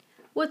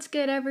What's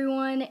good,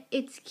 everyone?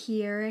 It's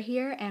Kiera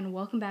here, and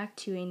welcome back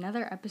to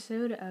another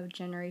episode of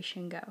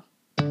Generation Go.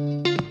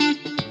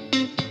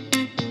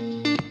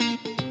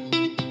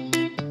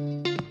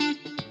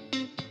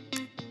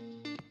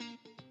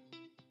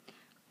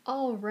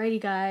 Alrighty,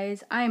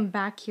 guys, I am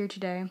back here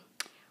today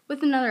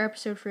with another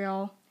episode for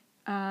y'all.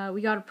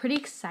 We got a pretty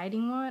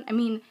exciting one. I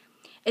mean,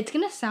 it's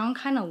gonna sound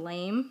kind of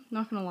lame,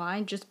 not gonna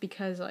lie, just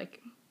because,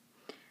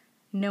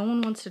 no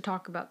one wants to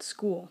talk about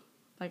school.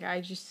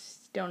 I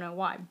just don't know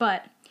why.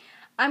 But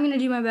I'm going to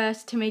do my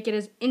best to make it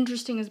as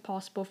interesting as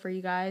possible for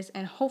you guys,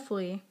 and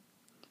hopefully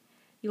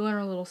you learn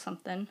a little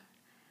something.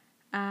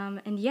 Everyone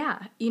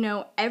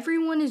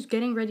is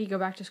getting ready to go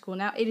back to school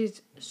now. It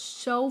is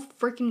so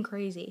freaking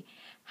crazy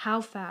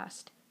how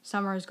fast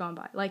summer has gone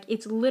by.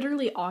 It's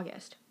literally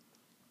August.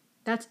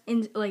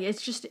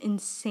 It's just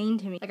insane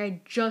to me.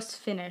 I just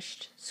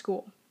finished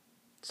school.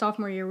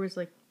 Sophomore year was,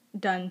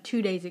 done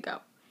 2 days ago.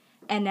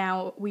 And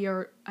now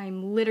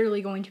I'm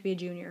literally going to be a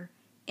junior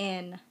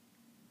in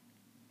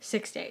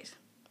 6 days.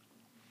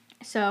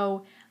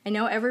 So I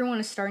know everyone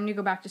is starting to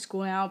go back to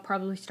school now,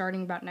 probably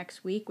starting about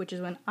next week, which is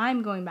when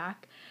I'm going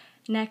back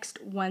next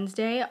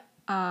Wednesday.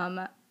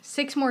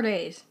 6 more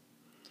days,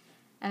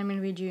 and I'm going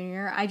to be a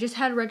junior. I just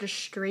had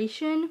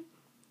registration,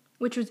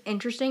 which was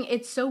interesting.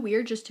 It's so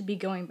weird just to be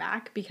going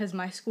back because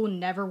my school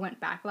never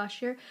went back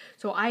last year.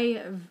 So I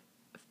have,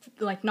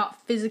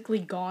 not physically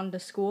gone to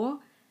school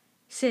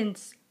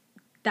since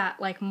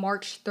that,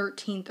 March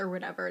 13th or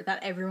whatever,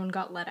 that everyone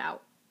got let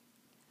out.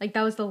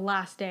 That was the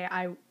last day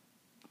I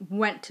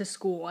went to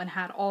school and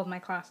had all of my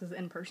classes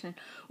in person,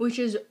 which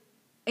is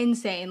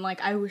insane.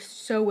 I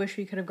so wish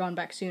we could have gone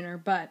back sooner,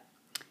 but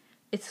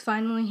it's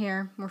finally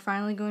here. We're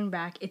finally going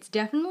back. It's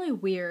definitely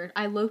weird.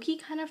 I low-key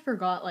kind of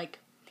forgot,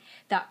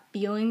 that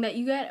feeling that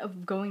you get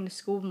of going to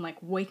school and,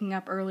 waking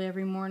up early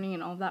every morning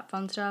and all that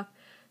fun stuff.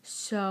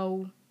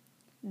 So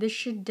this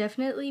should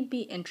definitely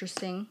be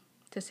interesting,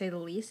 to say the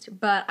least.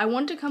 But I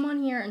want to come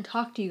on here and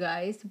talk to you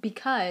guys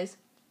because,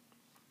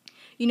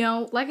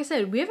 like I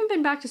said, we haven't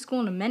been back to school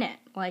in a minute.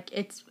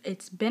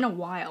 It's been a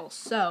while.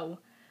 So,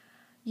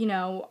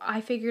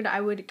 I figured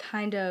I would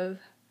kind of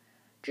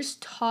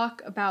just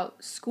talk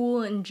about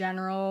school in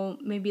general,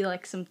 maybe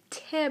some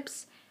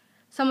tips,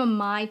 some of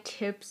my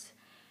tips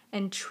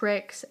and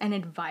tricks and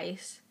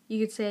advice,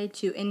 you could say,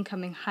 to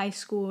incoming high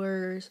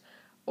schoolers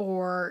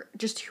or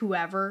just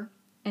whoever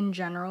in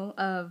general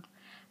of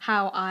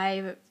how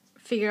I've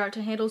figured out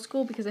to handle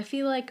school, because I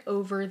feel like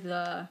over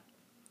the,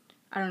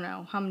 I don't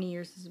know how many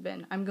years this has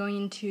been. I'm going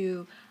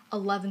into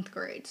 11th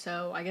grade,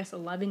 so I guess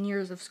 11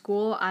 years of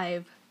school.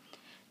 I've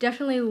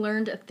definitely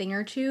learned a thing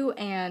or two,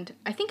 and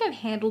I think I've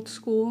handled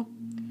school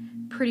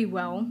pretty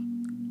well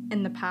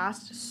in the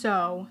past,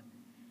 so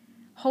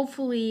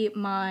hopefully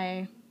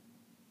my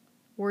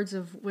words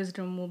of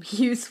wisdom will be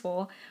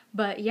useful.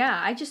 But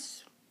yeah, I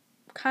just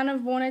kind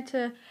of wanted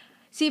to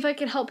see if I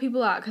could help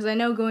people out, because I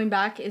know going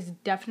back is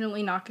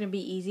definitely not going to be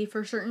easy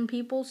for certain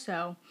people,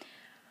 so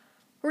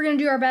we're going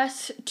to do our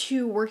best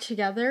to work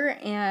together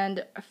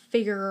and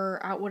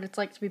figure out what it's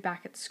like to be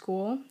back at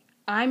school.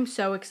 I'm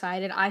so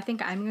excited. I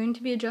think I'm going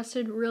to be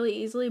adjusted really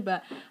easily,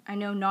 but I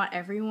know not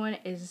everyone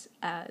is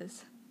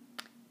as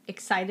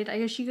excited, I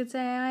guess you could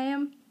say, I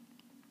am.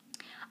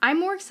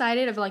 I'm more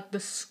excited of, the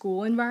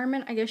school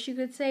environment, I guess you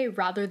could say,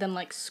 rather than,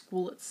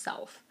 school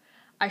itself.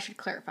 I should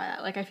clarify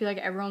that. I feel like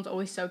everyone's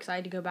always so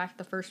excited to go back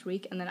the first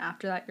week, and then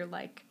after that, you're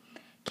like,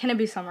 can it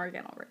be summer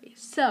again already?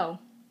 So,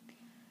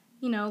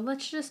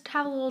 let's just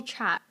have a little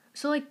chat.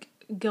 So,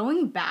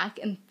 going back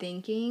and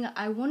thinking,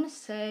 I want to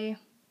say,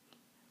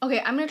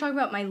 okay, I'm going to talk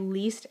about my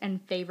least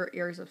and favorite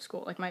years of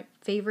school. My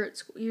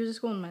favorite years of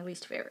school and my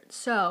least favorite.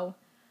 So,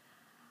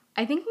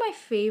 I think my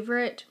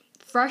favorite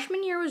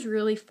freshman year was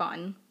really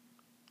fun.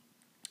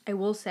 I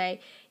will say,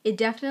 it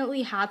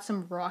definitely had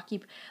some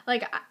rocky,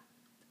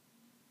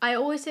 I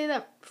always say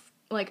that,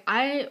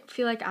 I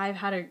feel like I've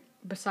had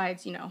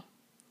besides,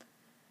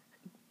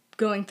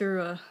 going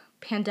through a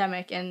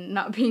pandemic and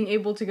not being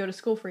able to go to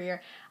school for a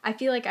year, I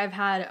feel like I've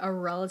had a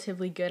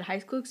relatively good high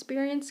school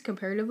experience,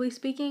 comparatively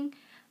speaking,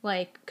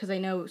 because I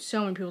know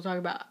so many people talk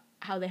about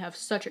how they have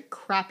such a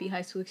crappy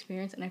high school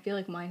experience, and I feel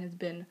like mine has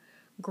been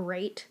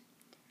great.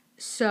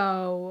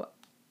 So,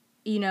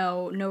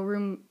 no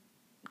room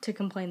to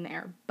complain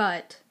there,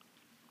 but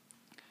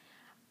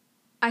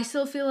I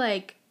still feel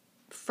like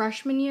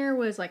freshman year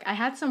was, I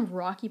had some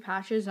rocky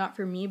patches, not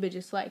for me, but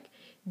just,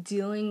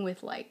 dealing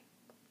with,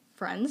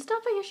 friend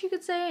stuff, I guess you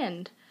could say,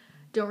 and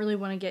don't really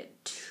want to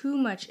get too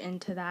much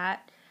into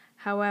that.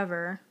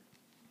 However,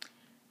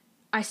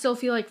 I still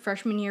feel like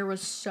freshman year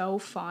was so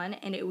fun,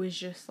 and it was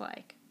just,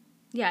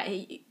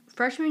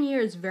 freshman year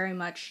is very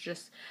much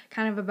just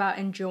kind of about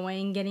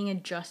enjoying, getting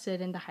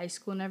adjusted into high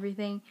school and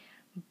everything,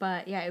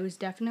 but, yeah, it was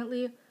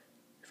definitely,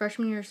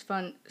 freshman year is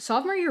fun.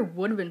 Sophomore year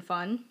would have been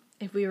fun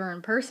if we were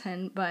in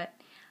person, but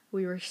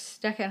we were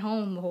stuck at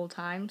home the whole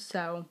time,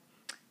 so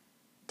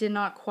did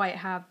not quite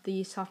have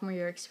the sophomore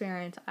year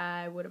experience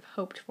I would have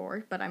hoped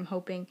for, but I'm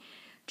hoping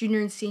junior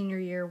and senior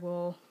year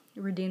will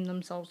redeem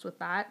themselves with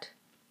that.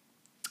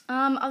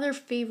 Other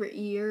favorite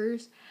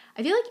years.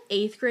 I feel like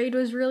 8th grade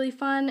was really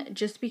fun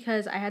just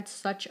because I had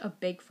such a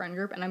big friend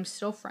group and I'm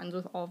still friends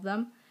with all of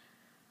them.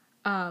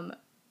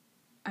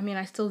 I mean,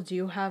 I still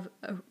do have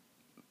a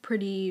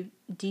pretty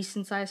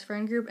decent sized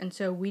friend group, and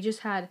so we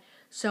just had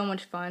so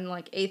much fun.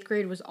 Like 8th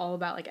grade was all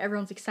about like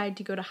everyone's excited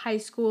to go to high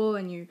school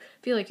and you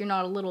feel like you're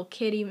not a little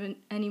kid even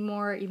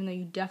anymore, even though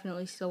you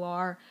definitely still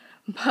are.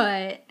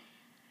 But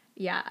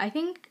yeah, I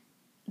think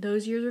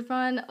those years were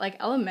fun.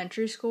 Like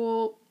elementary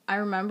school, I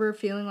remember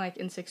feeling like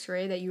in 6th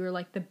grade that you were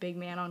like the big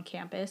man on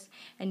campus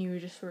and you were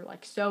just sort of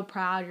like so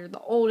proud. You're the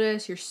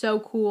oldest, you're so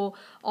cool,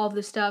 all of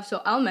this stuff.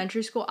 So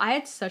elementary school, I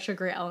had such a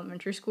great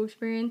elementary school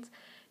experience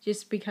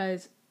just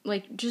because,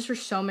 like, just for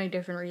so many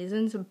different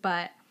reasons.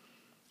 But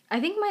I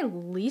think my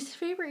least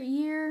favorite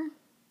year,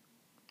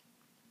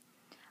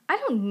 I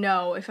don't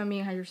know if I'm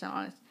being 100%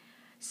 honest.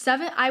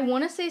 I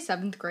want to say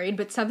 7th grade,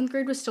 but 7th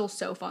grade was still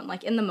so fun.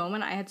 Like, in the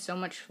moment, I had so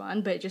much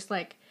fun, but just,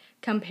 like,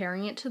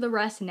 comparing it to the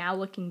rest, now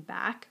looking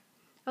back,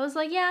 I was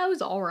like, yeah, it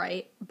was all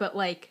right. But,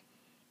 like,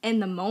 in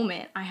the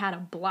moment, I had a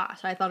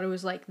blast. I thought it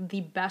was, like,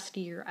 the best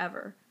year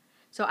ever.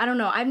 So, I don't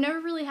know. I've never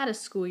really had a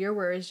school year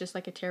where it was just,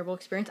 like, a terrible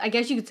experience. I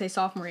guess you could say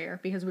sophomore year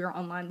because we were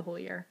online the whole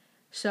year.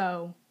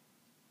 So,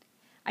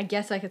 I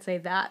guess I could say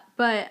that.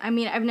 But, I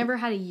mean, I've never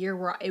had a year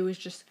where it was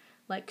just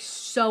like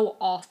so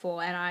awful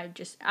and I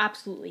just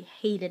absolutely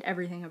hated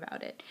everything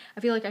about it. I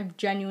feel like I've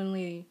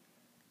genuinely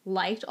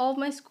liked all of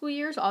my school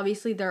years.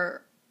 Obviously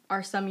there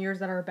are some years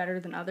that are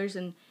better than others,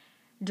 and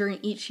during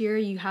each year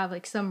you have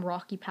like some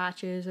rocky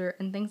patches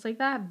and things like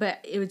that, but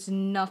it was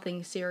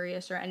nothing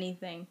serious or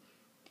anything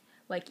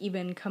like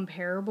even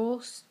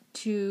comparable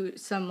to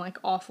some like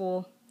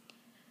awful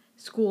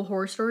school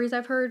horror stories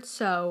I've heard.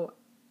 So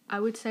I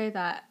would say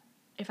that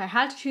if I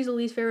had to choose a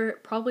least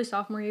favorite, probably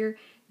sophomore year,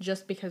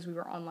 just because we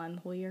were online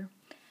the whole year.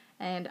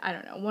 And I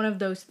don't know, one of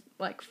those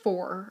like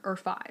 4 or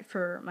 5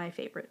 for my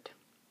favorite.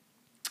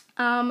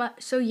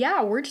 So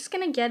yeah, we're just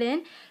gonna get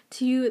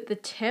into the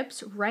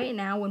tips right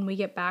now when we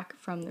get back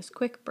from this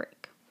quick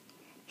break.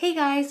 Hey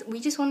guys,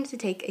 we just wanted to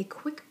take a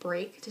quick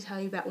break to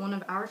tell you about one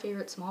of our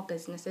favorite small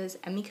businesses,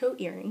 Emiko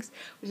Earrings,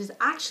 which is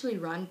actually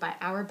run by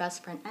our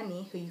best friend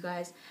Emmy, who you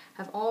guys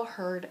have all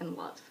heard and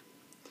love.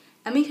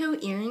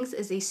 Emiko Earrings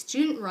is a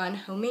student-run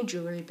homemade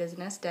jewelry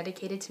business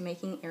dedicated to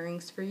making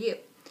earrings for you.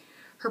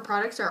 Her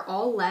products are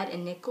all lead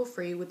and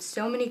nickel-free with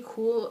so many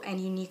cool and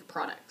unique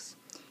products.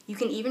 You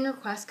can even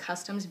request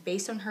customs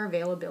based on her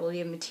availability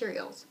of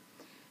materials.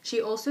 She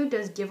also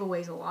does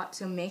giveaways a lot,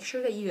 so make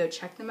sure that you go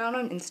check them out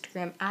on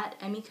Instagram at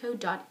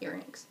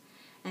emiko.earrings.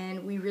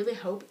 And we really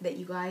hope that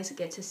you guys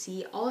get to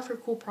see all of her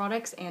cool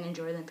products and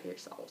enjoy them for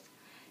yourselves.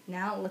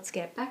 Now, let's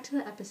get back to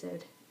the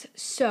episode.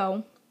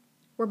 So,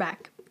 we're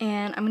back,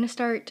 and I'm going to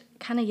start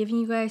kind of giving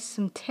you guys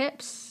some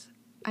tips,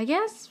 I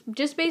guess,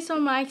 just based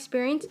on my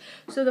experience.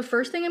 So the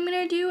first thing I'm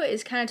going to do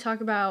is kind of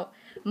talk about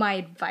my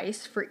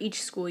advice for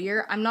each school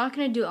year. I'm not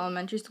going to do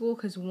elementary school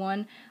because,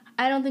 one,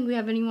 I don't think we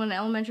have anyone in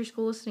elementary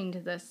school listening to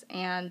this,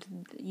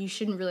 and you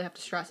shouldn't really have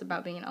to stress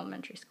about being in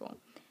elementary school.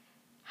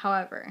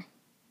 However,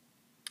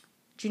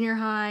 junior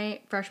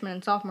high, freshman,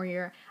 and sophomore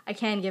year, I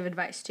can give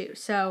advice too.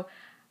 So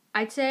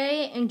I'd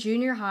say in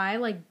junior high,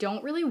 like,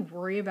 don't really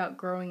worry about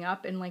growing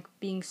up and, like,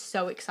 being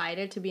so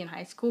excited to be in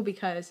high school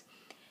because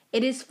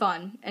it is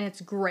fun and it's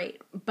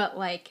great. But,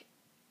 like,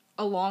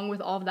 along with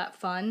all of that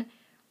fun,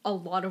 a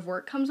lot of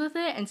work comes with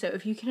it. And so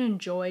if you can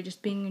enjoy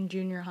just being in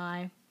junior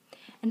high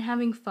and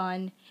having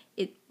fun,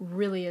 it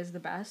really is the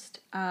best.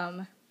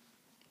 Yeah,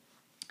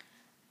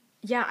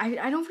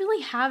 I don't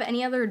really have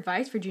any other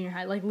advice for junior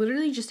high. Like,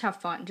 literally just have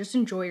fun. Just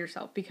enjoy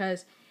yourself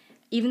because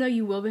even though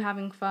you will be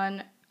having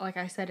fun, like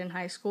I said, in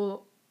high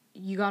school,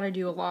 you got to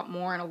do a lot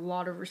more and a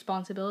lot of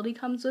responsibility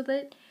comes with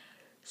it.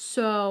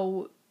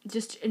 So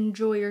just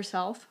enjoy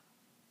yourself.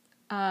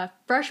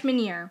 Freshman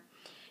year,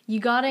 you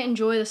got to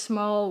enjoy the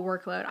small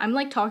workload. I'm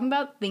like talking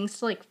about things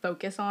to like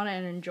focus on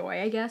and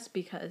enjoy, I guess,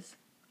 because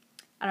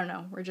I don't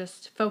know, we're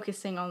just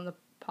focusing on the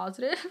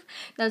positive.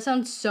 That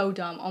sounds so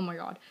dumb. Oh my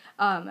god.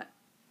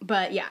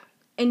 But yeah,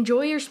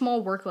 enjoy your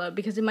small workload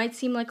because it might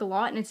seem like a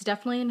lot and it's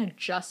definitely an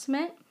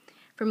adjustment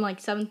from like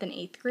 7th and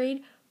 8th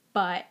grade.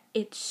 But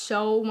it's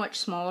so much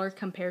smaller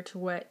compared to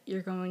what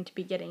you're going to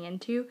be getting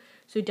into.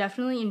 So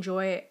definitely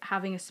enjoy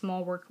having a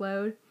small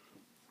workload.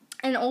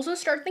 And also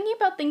start thinking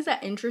about things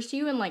that interest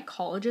you in like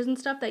colleges and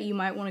stuff that you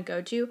might want to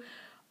go to.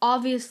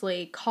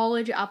 Obviously,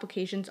 college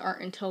applications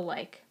aren't until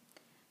like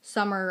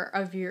summer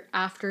of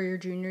after your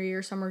junior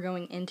year, summer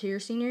going into your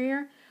senior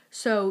year.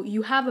 So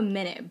you have a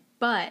minute,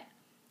 but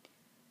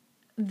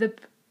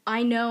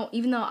I know,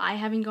 even though I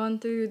haven't gone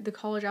through the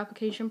college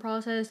application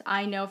process,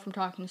 I know from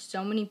talking to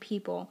so many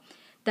people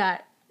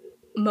that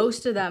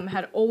most of them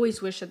had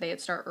always wished that they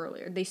had started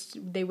earlier.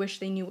 They wish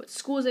they knew what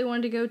schools they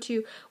wanted to go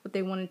to, what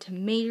they wanted to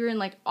major in.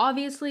 Like,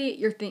 obviously,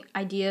 your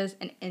ideas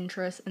and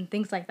interests and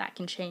things like that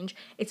can change.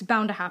 It's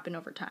bound to happen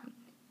over time.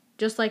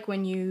 Just like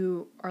when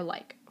you are,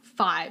 like,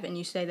 5 and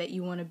you say that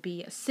you want to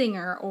be a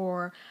singer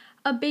or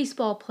a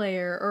baseball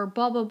player or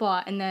blah, blah,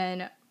 blah. And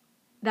then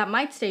that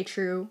might stay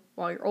true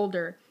while you're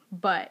older,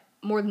 but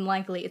more than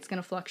likely it's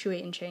going to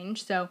fluctuate and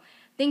change. So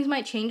things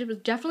might change,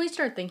 but definitely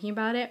start thinking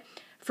about it.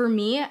 For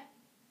me,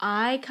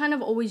 I kind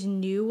of always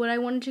knew what I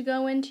wanted to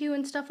go into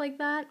and stuff like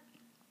that.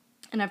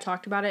 And I've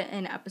talked about it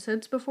in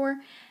episodes before.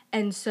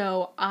 And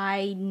so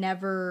I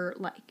never,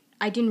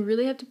 I didn't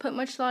really have to put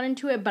much thought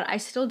into it, but I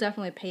still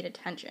definitely paid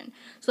attention.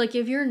 So, if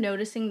you're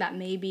noticing that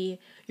maybe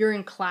you're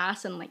in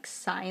class and,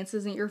 science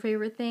isn't your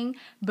favorite thing,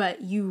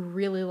 but you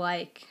really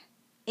like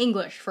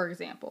English, for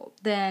example,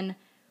 then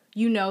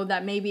you know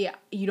that maybe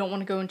you don't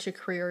want to go into a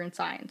career in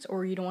science,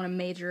 or you don't want to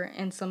major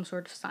in some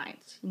sort of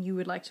science. You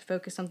would like to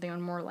focus something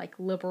on more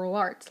liberal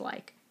arts,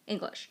 like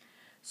English.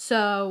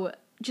 So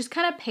just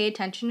kind of pay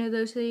attention to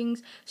those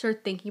things,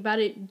 start thinking about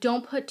it.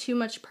 Don't put too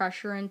much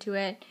pressure into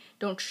it.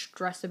 Don't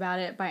stress about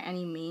it by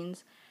any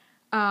means.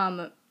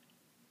 A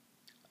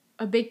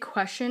big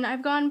question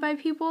I've gotten by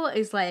people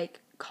is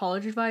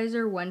college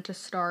advisor, when to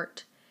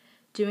start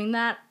doing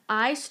that.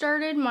 I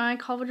started my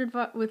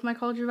with my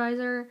college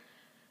advisor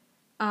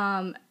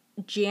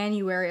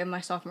January of my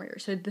sophomore year.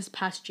 So this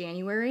past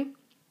January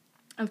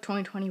of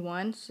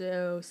 2021,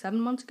 so 7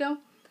 months ago.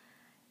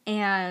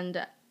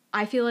 And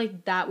I feel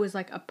like that was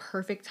a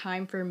perfect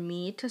time for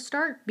me to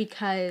start,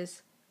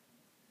 because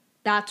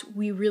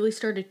we really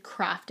started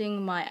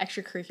crafting my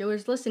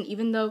extracurriculars list. And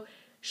even though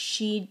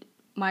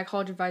my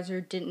college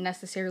advisor didn't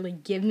necessarily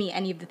give me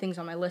any of the things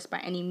on my list by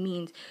any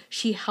means,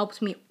 she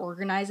helped me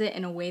organize it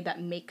in a way that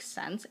makes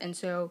sense. And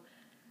so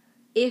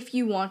if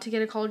you want to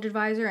get a college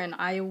advisor, and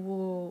I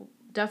will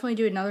definitely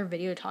do another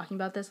video talking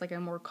about this, a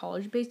more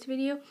college-based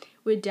video,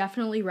 would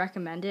definitely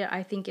recommend it.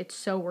 I think it's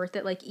so worth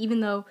it. Even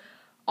though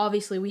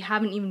obviously we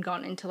haven't even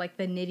gotten into the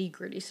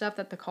nitty-gritty stuff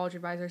that the college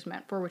advisor is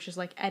meant for, which is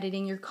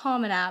editing your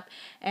Common App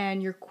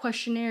and your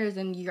questionnaires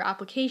and your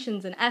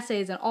applications and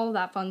essays and all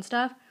that fun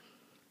stuff.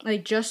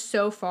 Just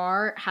so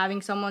far,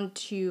 having someone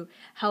to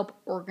help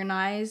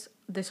organize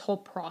this whole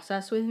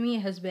process with me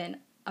has been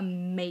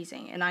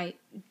amazing, and I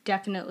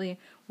definitely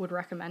would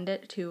recommend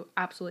it to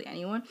absolutely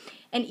anyone.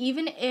 And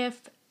even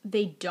if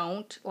they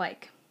don't,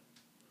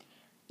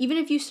 even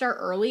if you start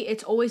early,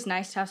 it's always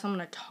nice to have someone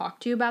to talk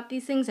to about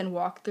these things and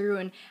walk through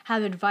and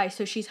have advice.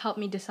 So she's helped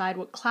me decide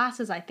what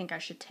classes I think I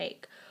should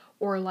take,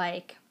 or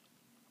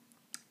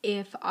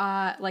if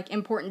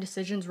important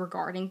decisions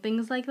regarding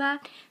things like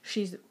that.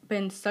 She's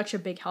been such a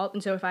big help.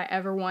 And so if I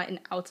ever want an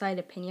outside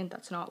opinion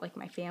that's not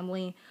my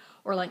family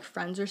or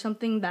friends or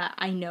something that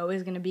I know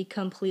is going to be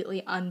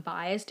completely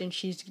unbiased, and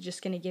she's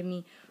just going to give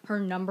me her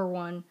number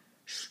one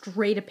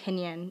straight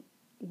opinion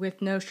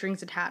with no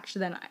strings attached,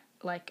 then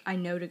I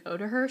know to go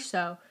to her.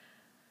 So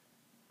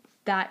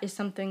that is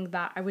something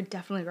that I would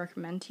definitely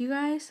recommend to you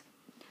guys.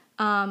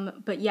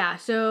 But yeah,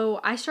 so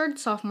I started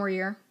sophomore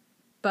year,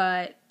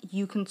 but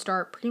you can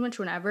start pretty much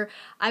whenever.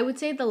 I would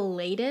say the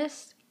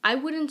latest,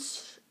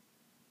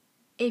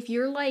 if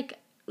you're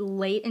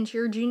late into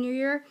your junior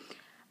year,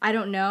 I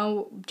don't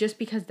know, just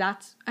because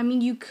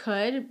you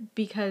could,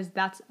 because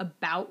that's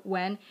about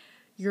when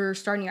you're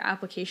starting your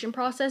application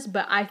process,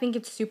 but I think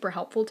it's super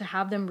helpful to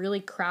have them really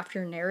craft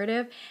your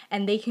narrative,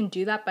 and they can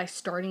do that by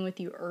starting with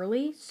you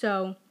early.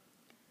 So,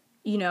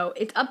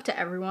 it's up to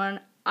everyone.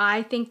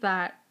 I think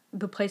that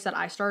the place that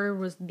I started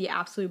was the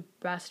absolute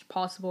best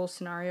possible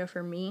scenario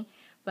for me,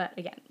 but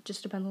again,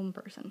 just depends on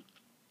the person.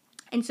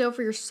 And so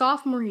for your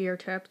sophomore year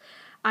tips,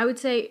 I would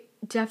say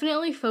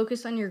definitely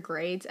focus on your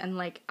grades,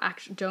 and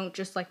actually don't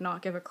just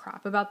not give a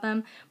crap about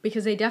them,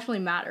 because they definitely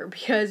matter.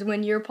 Because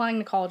when you're applying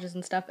to colleges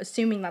and stuff,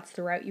 assuming that's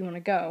the route you want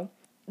to go,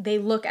 they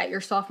look at your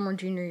sophomore,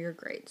 junior year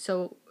grades.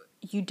 So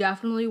you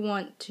definitely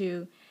want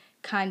to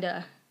kind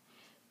of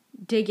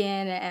dig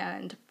in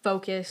and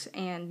focus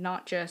and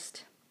not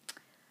just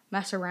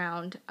mess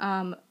around.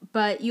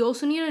 But you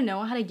also need to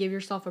know how to give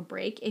yourself a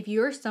break. If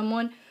you're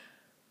someone,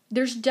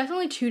 there's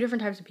definitely two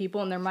different types of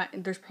people, and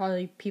there's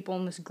probably people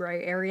in this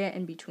gray area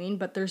in between,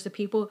 but there's the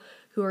people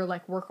who are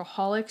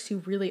workaholics, who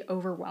really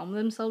overwhelm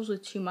themselves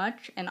with too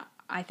much, and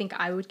I think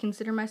I would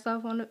consider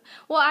myself one of,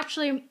 well,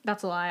 actually,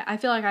 that's a lie. I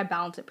feel like I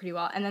balance it pretty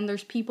well. And then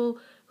there's people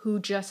who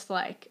just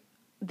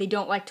they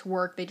don't like to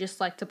work, they just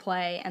like to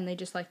play, and they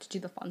just like to do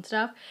the fun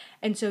stuff.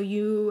 And so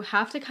you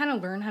have to kind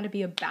of learn how to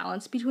be a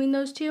balance between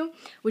those two,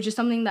 which is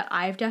something that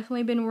I've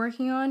definitely been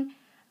working on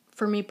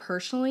for me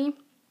personally,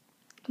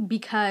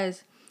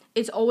 because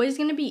it's always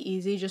going to be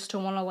easy just to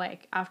want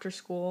to after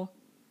school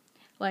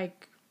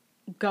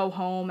go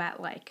home at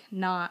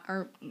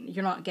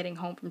you're not getting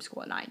home from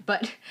school at 9,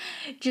 but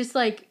just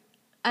at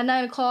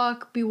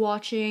 9:00 be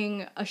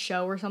watching a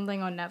show or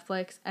something on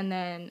Netflix, and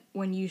then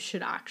when you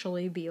should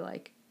actually be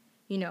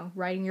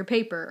writing your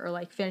paper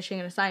or finishing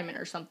an assignment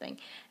or something.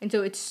 And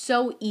so it's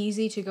so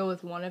easy to go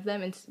with one of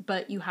them,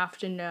 but you have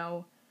to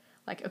know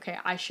okay,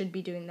 I should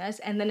be doing this.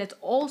 And then it's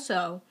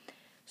also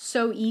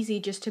so easy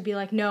just to be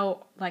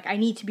no, I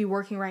need to be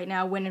working right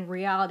now, when in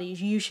reality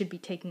you should be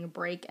taking a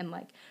break and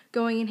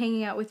going and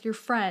hanging out with your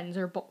friends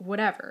or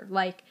whatever.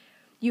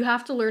 you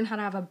have to learn how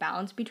to have a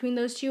balance between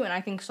those two. And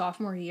I think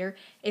sophomore year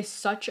is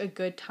such a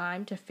good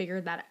time to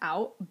figure that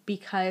out,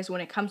 because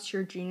when it comes to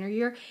your junior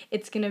year,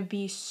 it's going to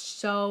be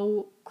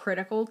so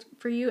critical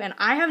for you. And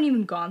I haven't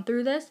even gone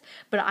through this,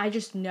 but I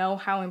just know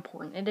how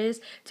important it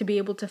is to be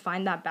able to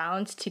find that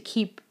balance to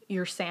keep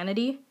your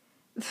sanity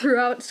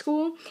throughout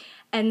school.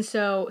 And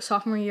so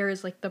sophomore year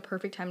is like the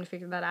perfect time to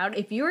figure that out.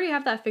 If you already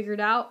have that figured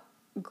out,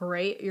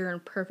 great, you're in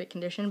perfect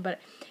condition.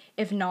 But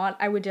if not,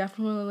 I would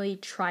definitely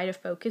try to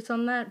focus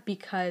on that,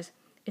 because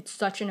it's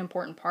such an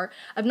important part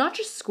of not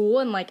just school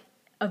and like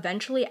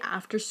eventually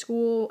after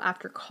school,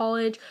 after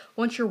college,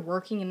 once you're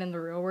working and in the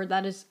real world,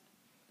 that is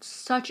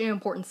such an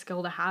important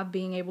skill to have,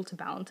 being able to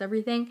balance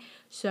everything.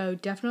 So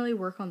definitely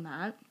work on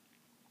that.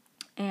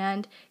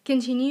 And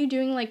continue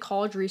doing like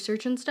college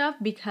research and stuff,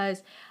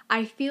 because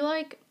I feel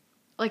like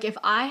if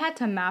I had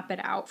to map it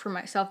out for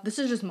myself, this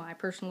is just my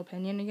personal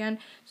opinion again,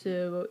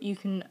 so you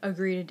can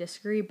agree to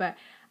disagree, but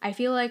I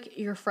feel like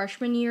your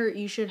freshman year,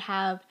 you should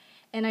have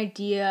an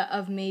idea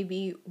of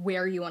maybe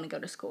where you want to go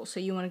to school. So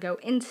you want to go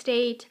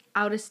in-state,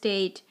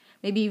 out-of-state,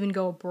 maybe even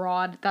go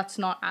abroad. That's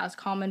not as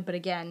common, but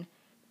again,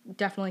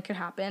 definitely could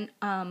happen.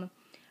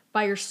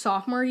 By your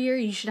sophomore year,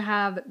 you should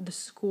have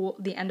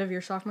the end of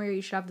your sophomore year,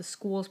 you should have the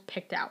schools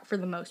picked out for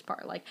the most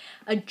part, like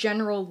a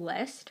general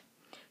list.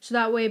 So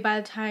that way, by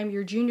the time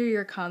your junior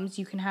year comes,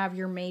 you can have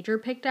your major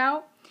picked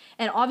out.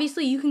 And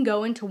obviously, you can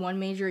go into one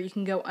major, you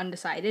can go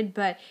undecided.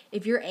 But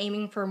if you're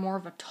aiming for more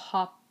of a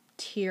top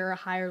tier,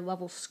 higher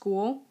level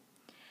school,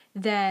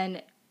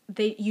 then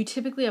you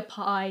typically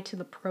apply to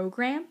the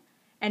program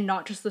and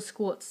not just the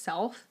school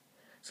itself.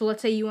 So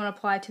let's say you want to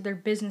apply to their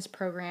business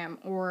program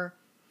or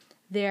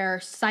their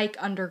psych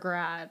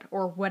undergrad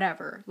or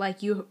whatever.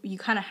 Like you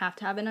kind of have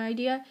to have an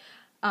idea.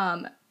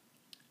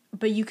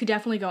 But you could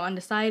definitely go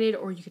undecided,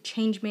 or you could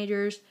change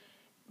majors.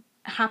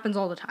 It happens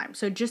all the time.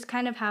 So just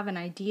kind of have an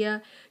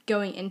idea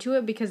going into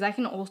it, because that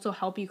can also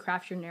help you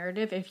craft your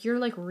narrative. If you're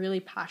like really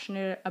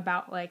passionate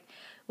about, like,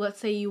 let's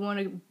say you want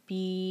to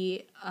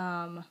be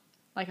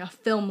like a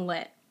film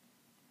lit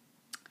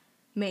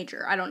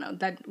major. I don't know.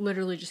 That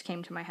literally just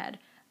came to my head.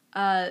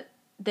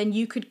 Then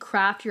you could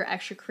craft your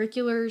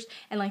extracurriculars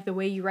and like the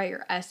way you write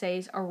your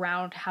essays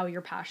around how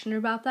you're passionate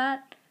about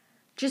that.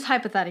 Just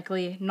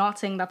hypothetically, not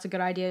saying that's a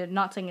good idea,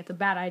 not saying it's a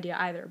bad idea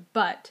either,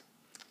 but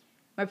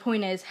my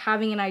point is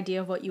having an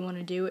idea of what you want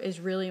to do is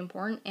really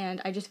important,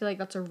 and I just feel like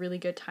that's a really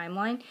good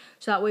timeline.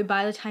 So that way,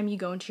 by the time you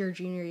go into your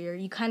junior year,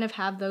 you kind of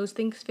have those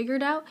things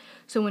figured out.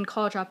 So when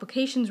college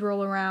applications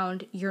roll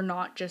around, you're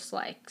not just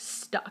like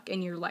stuck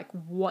and you're like,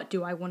 what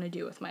do I want to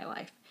do with my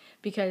life?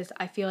 Because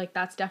I feel like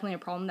that's definitely a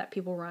problem that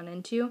people run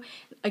into.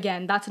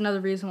 Again, that's another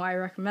reason why I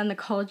recommend the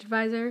College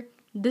Advisor.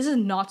 This is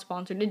not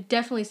sponsored. It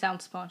definitely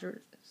sounds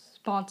sponsored.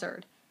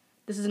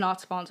 This is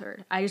not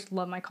sponsored. I just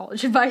love my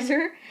College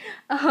Advisor.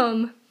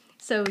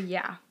 So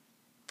yeah,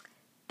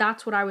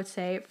 that's what I would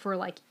say for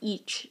like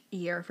each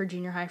year for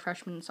junior high,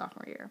 freshman, and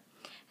sophomore year.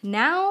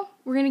 Now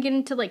we're gonna get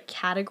into like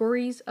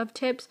categories of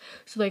tips.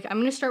 So like I'm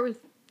gonna start with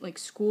like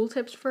school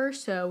tips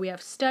first. So we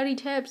have study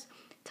tips,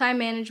 time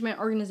management,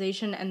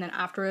 organization, and then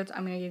afterwards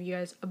I'm gonna give you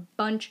guys a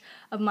bunch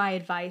of my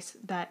advice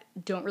that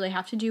don't really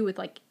have to do with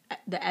like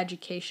the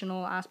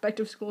educational aspect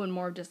of school and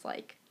more just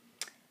like,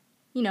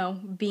 you know,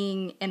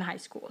 being in high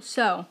school.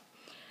 So,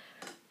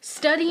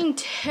 studying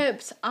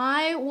tips,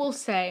 I will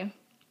say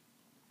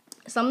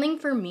something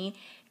for me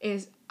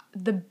is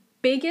the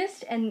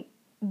biggest and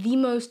the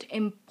most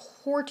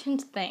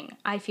important thing,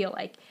 I feel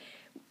like,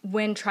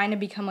 when trying to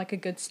become like a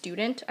good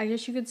student, I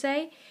guess you could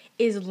say,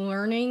 is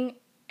learning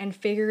and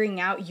figuring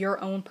out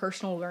your own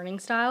personal learning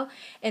style.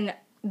 And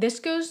this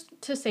goes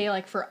to say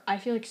like for, I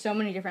feel like, so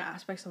many different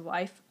aspects of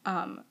life.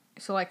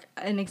 So, like,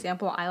 an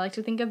example I like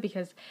to think of,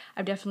 because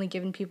I've definitely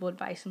given people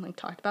advice and, like,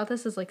 talked about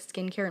this, is, like,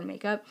 skincare and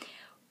makeup.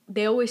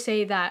 They always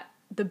say that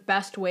the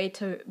best way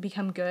to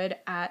become good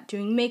at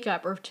doing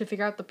makeup or to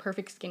figure out the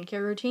perfect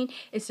skincare routine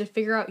is to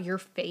figure out your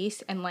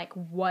face and, like,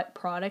 what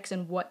products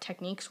and what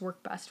techniques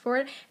work best for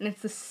it. And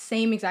it's the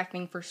same exact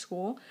thing for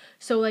school.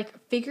 So, like,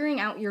 figuring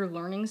out your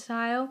learning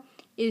style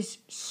is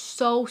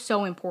so,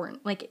 so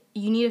important. Like,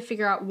 you need to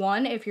figure out,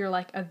 one, if you're,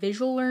 like, a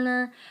visual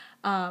learner,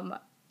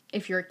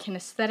 if you're a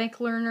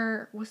kinesthetic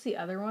learner, what's the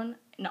other one?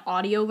 An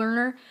audio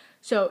learner.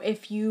 So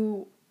if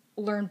you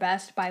learn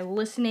best by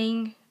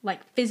listening,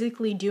 like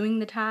physically doing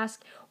the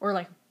task, or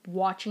like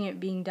watching it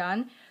being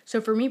done.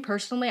 So for me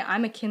personally,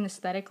 I'm a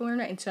kinesthetic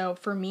learner, and so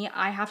for me,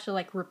 I have to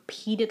like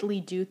repeatedly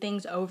do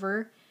things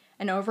over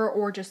and over,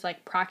 or just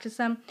like practice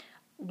them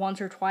once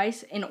or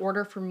twice in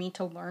order for me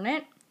to learn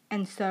it.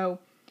 And so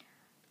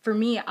for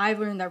me, I've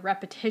learned that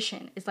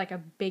repetition is like a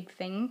big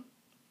thing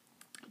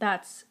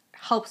that's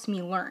helps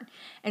me learn.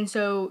 And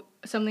so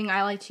something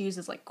I like to use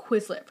is like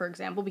Quizlet, for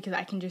example, because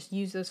I can just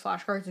use those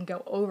flashcards and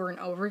go over and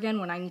over again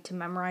when I need to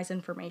memorize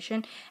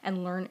information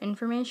and learn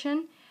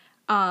information.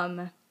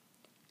 And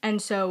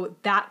so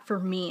that for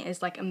me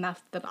is like a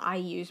method that I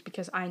use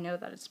because I know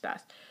that it's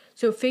best.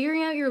 So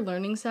figuring out your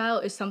learning style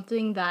is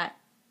something that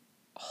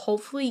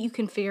hopefully you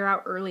can figure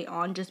out early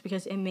on, just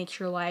because it makes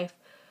your life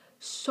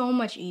so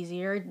much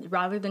easier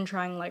rather than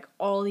trying like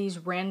all these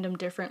random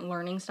different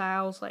learning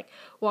styles, like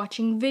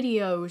watching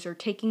videos or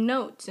taking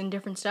notes and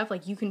different stuff.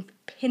 Like you can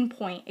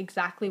pinpoint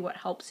exactly what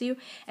helps you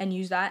and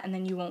use that, and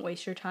then you won't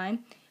waste your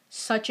time.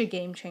 Such a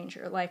game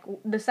changer. Like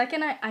the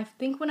second I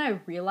think when I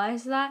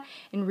realized that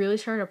and really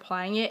started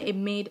applying it, it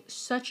made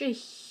such a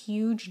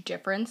huge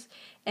difference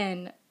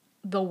in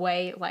the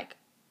way like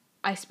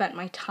I spent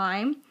my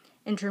time,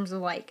 in terms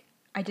of like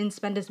I didn't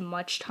spend as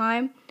much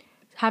time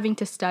having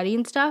to study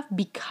and stuff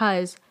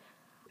because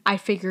I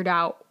figured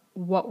out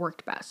what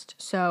worked best.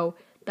 So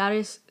that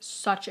is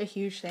such a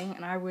huge thing,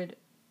 and I would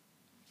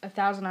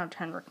 1,000 out of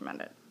 10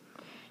 recommend it.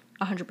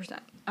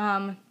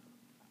 100%.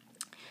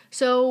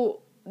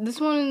 So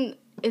this one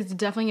is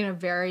definitely going to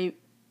vary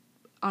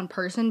on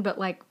person, but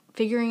like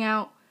figuring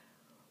out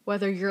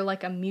whether you're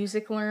like a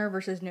music learner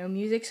versus no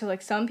music. So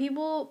like some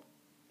people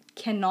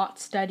cannot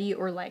study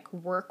or like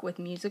work with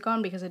music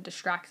on because it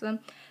distracts them.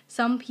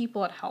 Some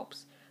people it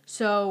helps.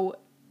 So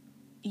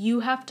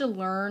you have to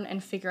learn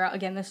and figure out,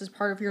 again, this is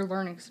part of your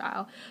learning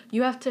style.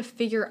 You have to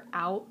figure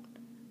out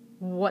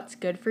what's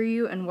good for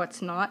you and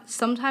what's not.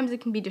 Sometimes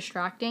it can be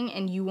distracting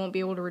and you won't be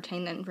able to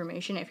retain that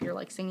information if you're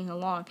like singing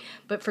along.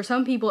 But for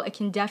some people, it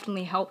can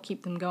definitely help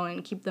keep them going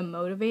and keep them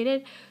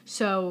motivated.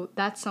 So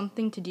that's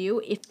something to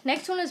do.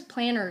 Next one is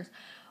planners.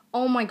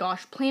 Oh my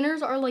gosh,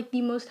 planners are like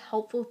the most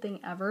helpful thing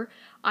ever.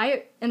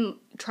 I am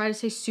try to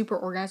stay super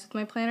organized with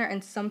my planner,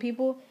 and some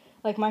people,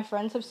 like my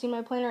friends, have seen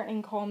my planner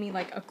and call me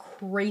like a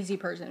crazy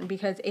person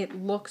because it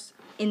looks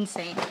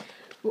insane.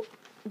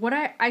 What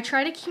I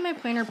try to keep my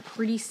planner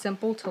pretty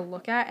simple to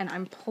look at, and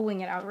I'm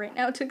pulling it out right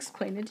now to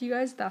explain it to you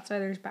guys. That's why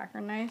there's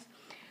background noise.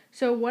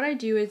 So what I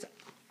do is,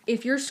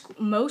 if you're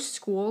most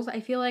schools, I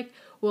feel like,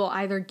 will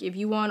either give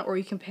you one or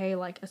you can pay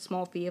like a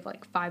small fee of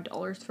like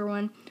 $5 for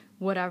one,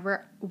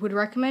 whatever. Would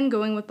recommend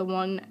going with the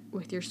one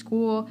with your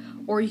school,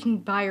 or you can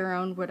buy your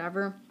own,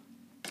 whatever.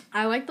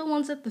 I like the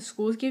ones that the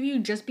schools give you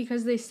just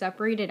because they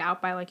separate it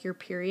out by like your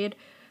period.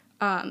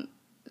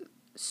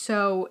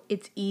 So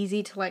it's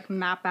easy to like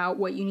map out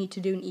what you need to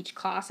do in each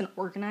class and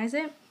organize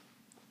it.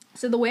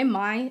 So the way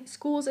my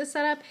schools is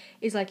set up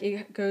is like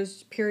it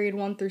goes period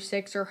 1 through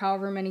 6 or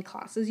however many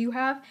classes you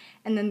have.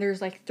 And then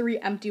there's like 3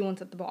 empty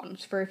ones at the bottom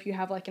for if you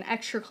have like an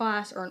extra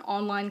class or an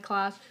online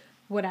class,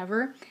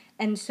 whatever.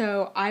 And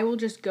so I will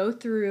just go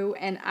through,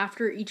 and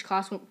after each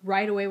class,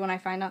 right away when I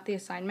find out the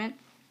assignment,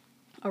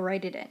 I'll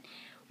write it in.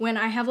 When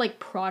I have like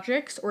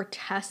projects or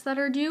tests that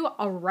are due,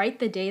 I'll write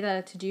the day that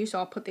it's due. So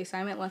I'll put the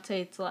assignment, let's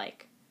say it's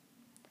like,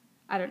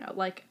 I don't know,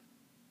 like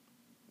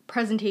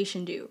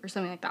presentation due or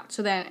something like that.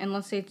 So then, and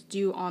let's say it's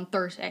due on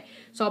Thursday.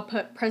 So I'll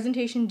put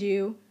presentation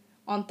due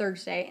on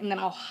Thursday, and then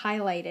I'll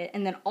highlight it.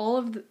 And then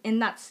in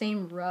that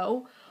same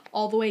row,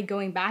 all the way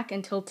going back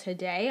until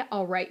today,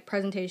 I'll write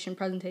presentation,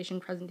 presentation,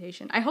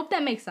 presentation. I hope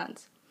that makes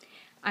sense.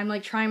 I'm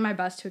like trying my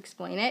best to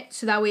explain it.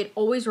 So that way it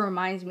always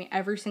reminds me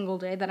every single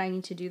day that I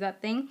need to do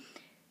that thing.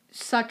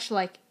 Such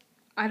like,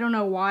 I don't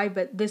know why,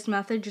 but this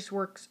method just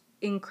works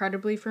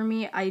incredibly for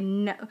me.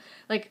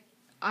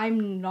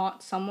 I'm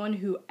not someone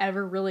who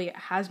ever really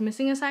has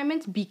missing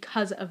assignments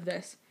because of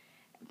this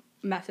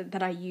method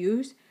that I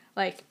use.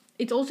 Like,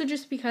 it's also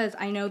just because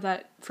I know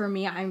that for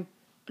me, I'm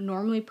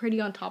normally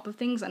pretty on top of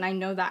things, and I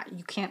know that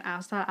you can't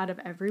ask that out of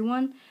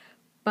everyone.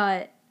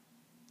 But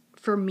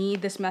for me,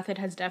 this method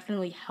has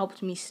definitely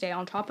helped me stay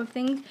on top of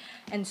things.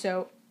 And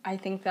so I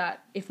think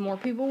that if more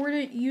people were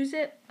to use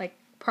it, like,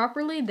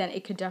 properly, then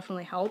it could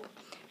definitely help.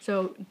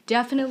 So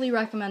definitely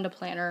recommend a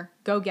planner.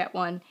 Go get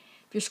one.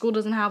 If your school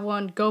doesn't have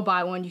one, go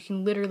buy one. You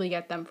can literally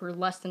get them for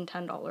less than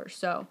 $10.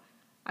 So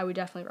I would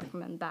definitely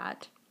recommend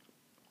that.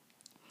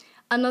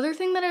 Another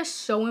thing that is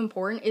so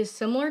important is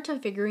similar to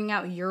figuring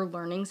out your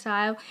learning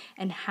style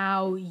and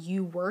how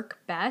you work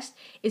best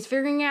is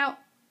figuring out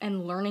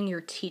and learning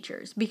your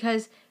teachers,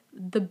 because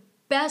the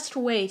best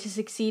way to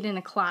succeed in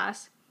a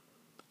class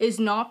is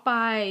not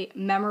by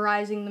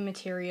memorizing the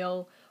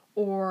material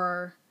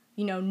or,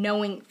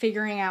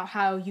 figuring out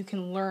how you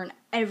can learn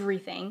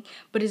everything,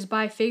 but is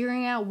by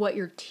figuring out what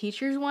your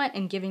teachers want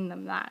and giving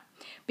them that.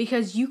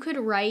 Because you could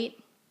write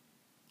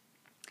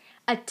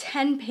a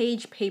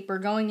 10-page paper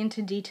going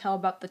into detail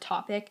about the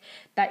topic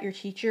that your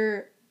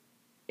teacher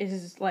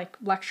is like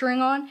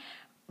lecturing on,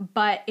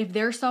 but if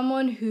they're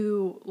someone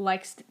who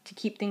likes to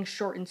keep things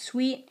short and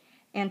sweet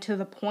and to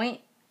the point,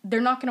 they're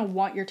not going to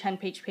want your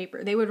 10-page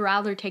paper. They would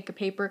rather take a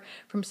paper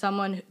from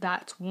someone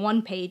that's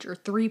 1 page or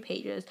 3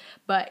 pages,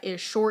 but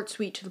is short,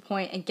 sweet, to the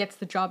point, and gets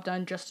the job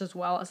done just as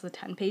well as the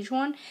 10-page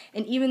one.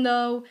 And even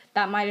though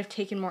that might have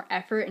taken more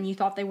effort and you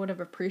thought they would have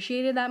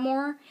appreciated that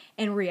more,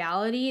 in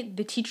reality,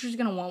 the teacher's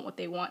going to want what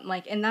they want.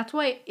 And that's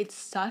why it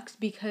sucks,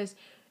 because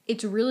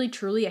it's really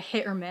truly a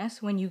hit or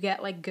miss when you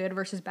get like good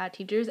versus bad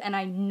teachers. And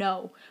I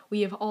know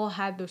we have all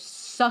had those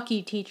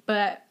sucky teachers,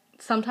 but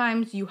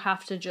sometimes you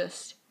have to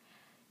just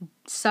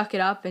suck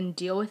it up and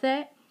deal with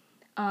it.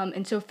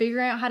 And so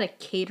figuring out how to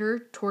cater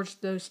towards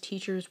those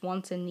teachers'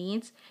 wants and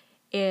needs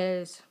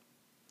is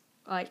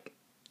like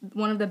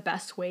one of the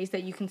best ways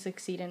that you can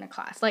succeed in a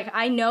class. Like,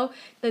 I know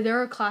that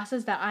there are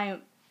classes that I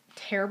am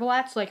terrible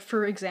at. So, like,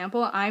 for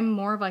example, I'm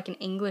more of like an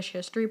English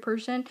history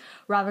person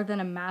rather than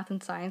a math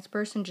and science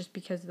person, just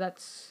because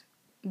that's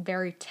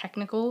very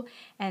technical,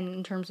 and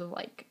in terms of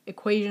like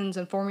equations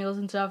and formulas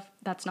and stuff,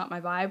 that's not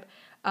my vibe.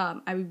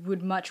 I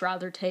would much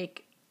rather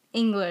take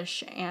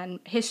English and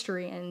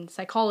history and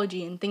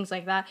psychology and things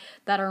like that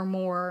that are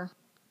more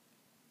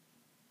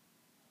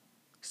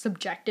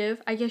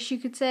subjective, I guess you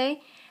could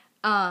say.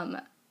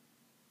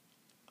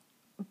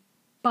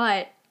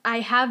 But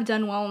I have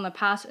done well in the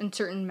past in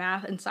certain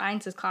math and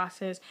sciences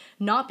classes,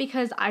 not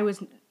because I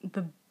was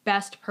the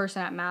best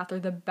person at math or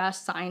the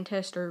best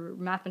scientist or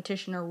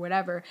mathematician or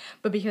whatever,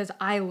 but because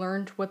I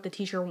learned what the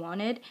teacher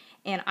wanted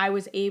and I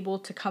was able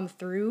to come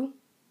through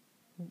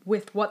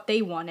with what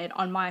they wanted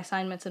on my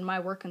assignments and my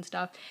work and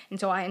stuff, and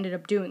so I ended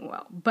up doing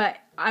well. But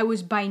I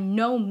was by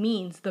no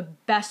means the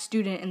best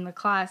student in the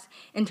class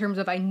in terms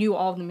of I knew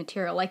all of the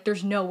material. Like,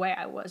 there's no way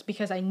I was,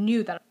 because I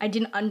knew that I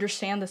didn't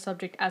understand the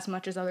subject as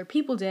much as other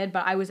people did,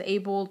 but I was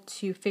able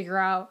to figure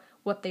out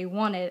what they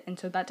wanted, and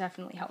so that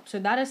definitely helped. So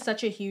that is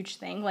such a huge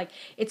thing. Like,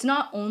 it's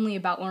not only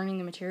about learning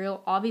the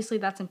material. Obviously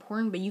that's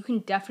important, but you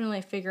can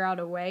definitely figure out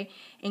a way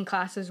in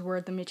classes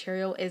where the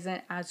material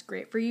isn't as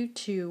great for you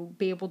to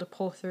be able to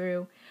pull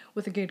through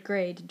with a good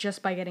grade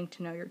just by getting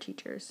to know your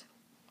teachers.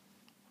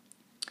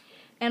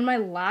 And my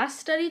last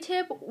study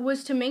tip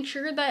was to make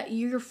sure that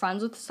you're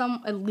friends with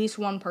at least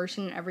one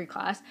person in every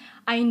class.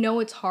 I know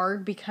it's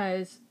hard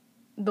because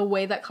the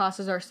way that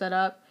classes are set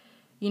up,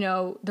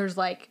 there's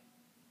like,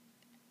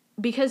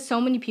 because so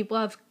many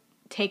people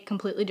take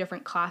completely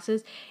different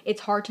classes,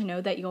 it's hard to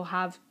know that you'll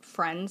have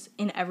friends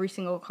in every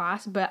single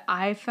class. But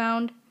I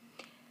found,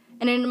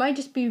 and it might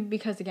just be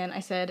because, again, I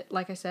said,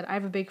 I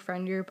have a big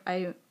friend group.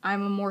 I'm a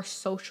more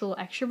social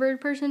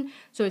extroverted person,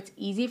 so it's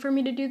easy for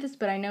me to do this.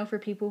 But I know for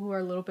people who are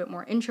a little bit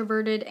more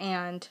introverted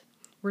and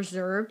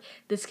reserved,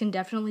 this can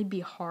definitely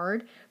be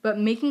hard. But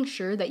making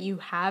sure that you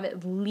have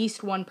at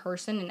least one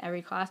person in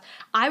every class,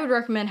 I would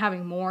recommend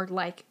having more,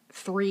 like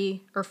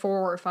 3 or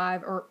 4 or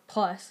 5 or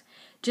plus,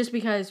 just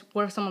because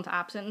what if someone's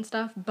absent and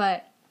stuff.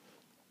 But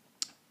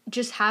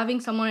just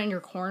having someone in your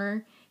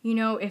corner,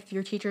 if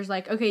your teacher's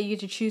like, okay, you get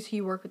to choose who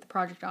you work with the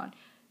project on,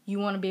 you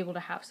want to be able to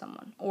have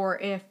someone. Or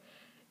if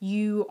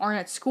you aren't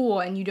at school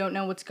and you don't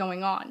know what's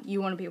going on,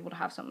 you want to be able to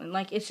have someone.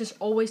 Like, it's just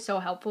always so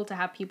helpful to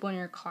have people in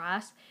your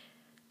class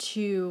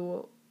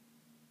to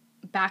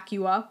back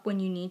you up when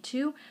you need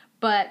to.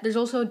 But there's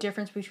also a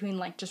difference between,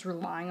 like, just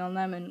relying on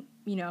them and,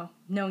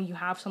 knowing you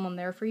have someone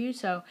there for you.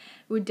 So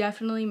we would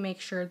definitely make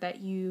sure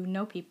that you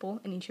know people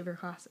in each of your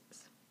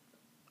classes.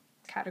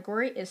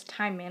 Category is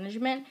time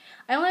management.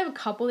 I only have a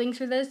couple things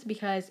for this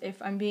because,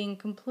 if I'm being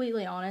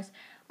completely honest,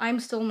 I'm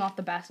still not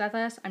the best at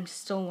this. I'm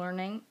still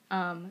learning.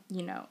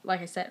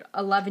 Like I said,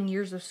 11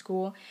 years of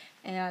school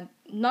and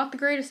not the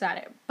greatest at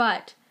it.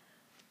 But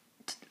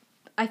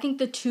I think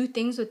the two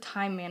things with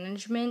time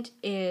management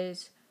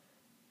is,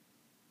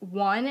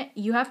 one,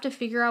 you have to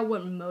figure out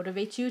what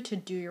motivates you to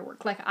do your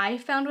work. Like, I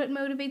found what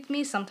motivates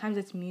me. Sometimes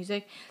it's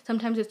music.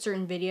 Sometimes it's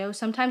certain videos.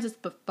 Sometimes it's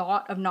the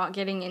thought of not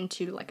getting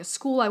into, like, a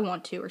school I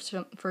want to, or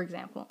some, for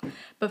example.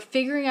 But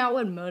figuring out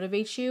what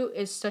motivates you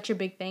is such a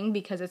big thing,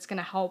 because it's going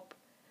to help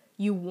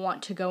you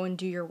want to go and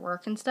do your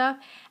work and stuff.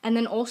 And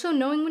then also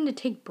knowing when to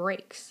take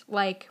breaks.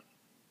 Like,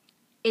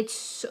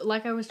 it's,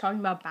 like I was talking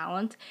about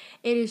balance,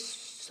 it is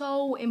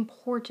so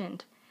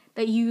important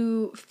that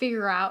you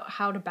figure out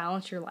how to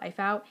balance your life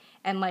out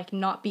and, like,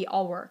 not be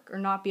all work or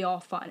not be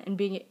all fun, and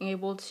being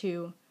able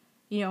to,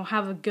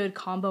 have a good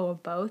combo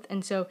of both.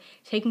 And so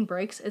taking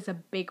breaks is a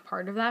big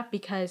part of that,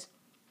 because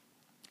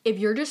if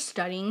you're just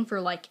studying for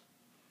like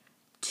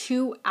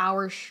 2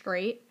 hours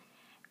straight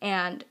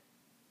and,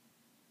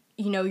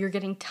 you're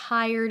getting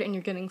tired and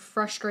you're getting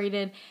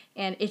frustrated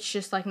and it's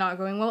just, like, not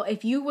going well,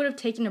 if you would have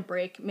taken a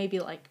break, maybe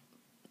like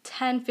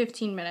 10,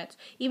 15 minutes,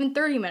 even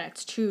 30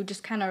 minutes to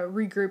just kind of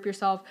regroup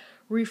yourself,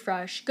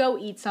 refresh, go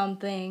eat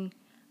something,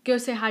 go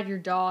say hi to your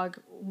dog,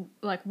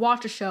 like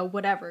watch a show,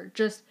 whatever.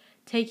 Just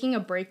taking a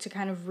break to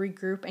kind of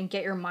regroup and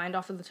get your mind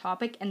off of the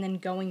topic and then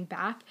going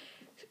back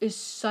is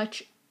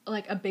such,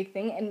 like, a big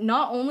thing. And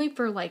not only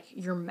for, like,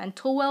 your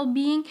mental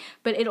well-being,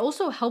 but it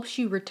also helps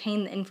you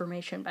retain the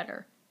information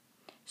better.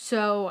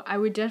 So I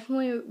would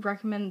definitely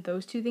recommend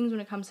those two things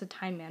when it comes to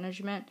time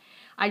management.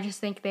 I just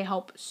think they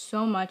help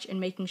so much in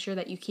making sure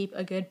that you keep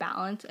a good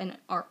balance and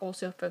are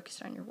also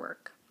focused on your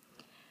work.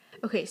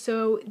 Okay,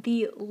 so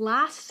the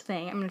last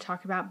thing I'm going to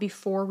talk about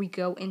before we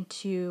go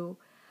into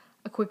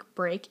a quick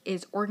break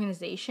is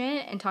organization,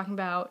 and talking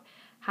about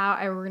how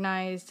I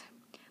organized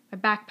my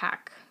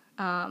backpack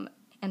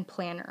and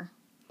planner.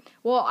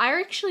 Well, I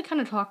actually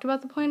kind of talked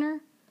about the planner,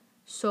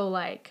 so,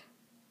 like,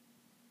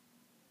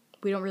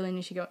 we don't really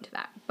need to go into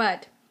that.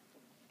 But,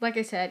 like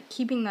I said,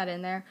 keeping that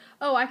in there.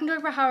 Oh, I can talk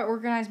about how I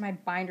organize my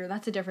binder.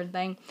 That's a different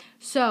thing.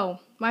 So,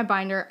 my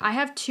binder, I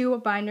have 2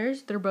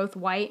 binders. They're both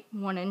white,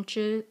 1 inch,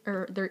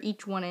 or they're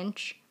each 1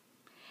 inch.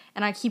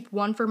 And I keep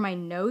one for my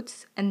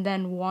notes and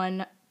then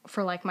one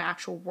for, like, my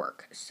actual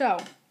work. So,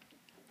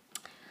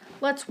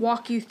 let's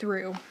walk you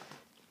through.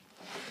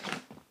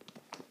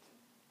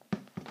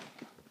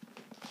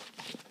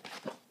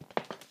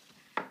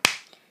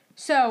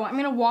 So I'm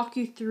going to walk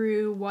you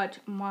through what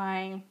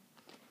my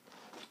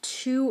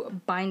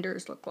 2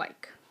 binders look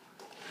like.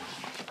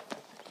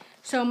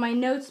 So my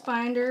notes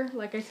binder,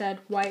 like I said,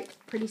 white,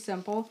 pretty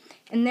simple.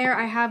 In there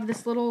I have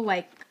this little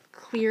like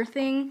clear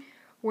thing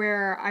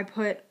where I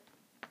put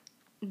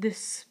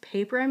this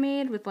paper I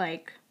made with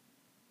like,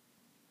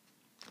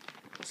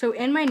 so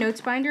in my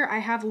notes binder I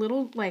have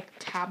little like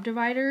tab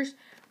dividers,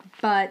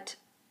 but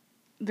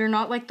they're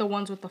not like the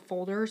ones with the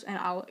folders, and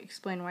I'll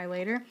explain why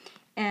later.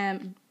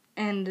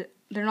 And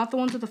they're not the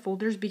ones with the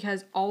folders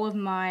because all of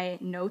my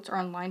notes are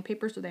on lined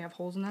paper, so they have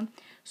holes in them.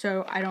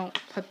 So I don't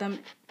put them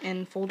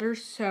in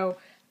folders. So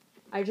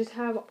I just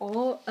have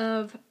all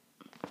of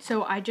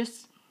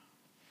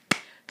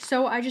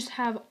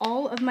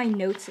my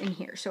notes in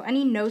here. So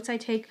any notes I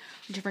take,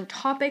 different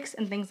topics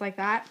and things like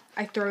that,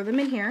 I throw them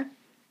in here.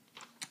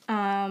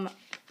 And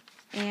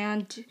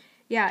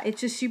yeah,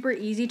 it's just super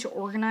easy to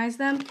organize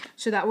them,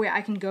 so that way I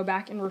can go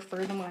back and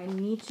refer them when I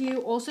need to.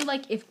 Also,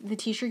 like, if the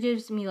teacher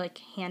gives me, like,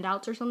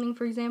 handouts or something,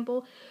 for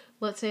example,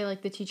 let's say,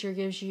 like, the teacher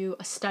gives you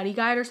a study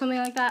guide or something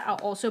like that, I'll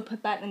also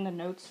put that in the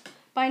notes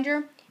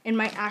binder. In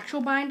my actual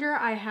binder,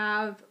 I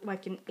have,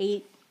 like,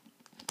 8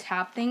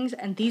 tab things,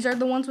 and these are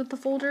the ones with the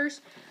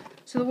folders.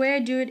 So the way I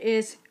do it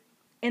is,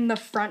 in the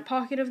front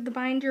pocket of the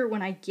binder,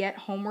 when I get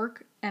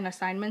homework and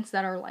assignments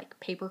that are like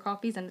paper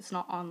copies and it's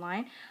not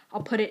online,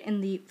 I'll put it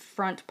in the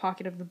front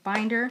pocket of the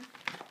binder.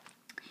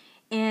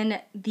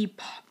 And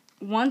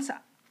once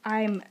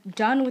I'm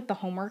done with the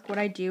homework, what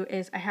I do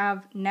is I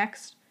have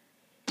next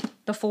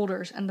the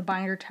folders and the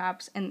binder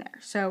tabs in there.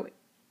 So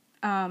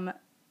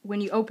when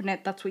you open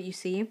it, that's what you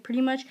see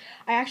pretty much.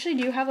 I actually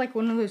do have like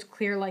one of those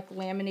clear like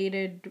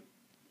laminated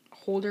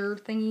holder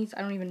thingies.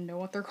 I don't even know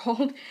what they're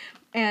called.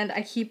 And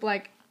I keep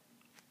like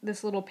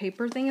this little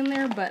paper thing in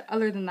there, but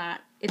other than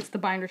that, it's the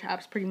binder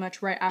tabs pretty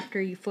much right after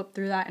you flip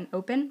through that and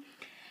open.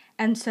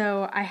 And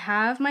so I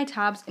have my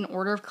tabs in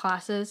order of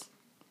classes.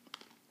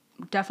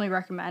 Definitely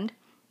recommend.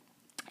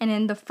 And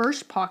in the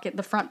first pocket,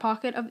 the front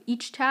pocket of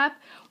each tab,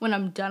 when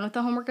I'm done with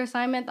the homework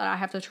assignment that I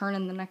have to turn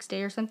in the next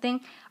day or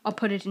something, I'll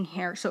put it in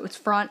here. So it's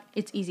front,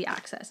 it's easy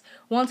access.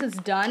 Once it's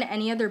done,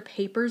 any other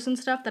papers and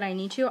stuff that I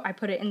need to, I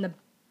put it in the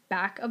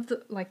back of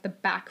the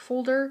back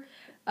folder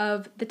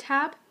of the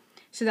tab.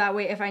 So that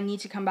way, if I need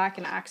to come back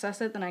and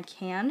access it, then I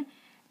can.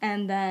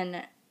 And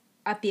then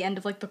at the end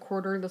of, like, the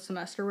quarter, the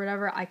semester,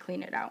 whatever, I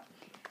clean it out.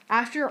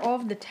 After all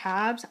of the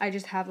tabs, I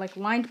just have, like,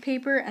 lined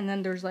paper, and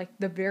then there's, like,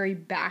 the very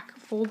back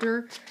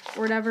folder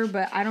or whatever.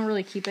 But I don't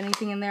really keep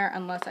anything in there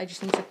unless I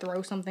just need to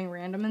throw something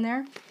random in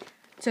there.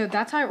 So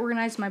that's how I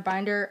organize my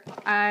binder.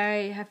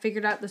 I have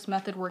figured out this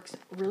method works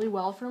really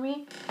well for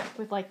me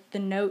with, like, the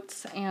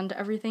notes and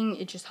everything.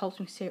 It just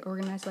helps me stay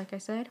organized, like I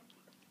said.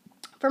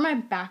 For my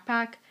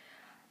backpack,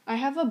 I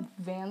have a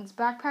Vans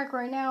backpack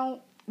right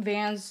now.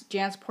 Vans,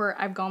 Jansport,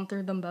 I've gone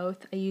through them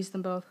both. I use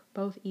them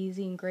both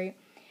easy and great.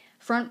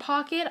 Front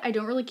pocket, I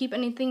don't really keep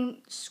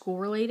anything school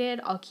related.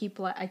 I keep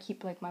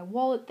like my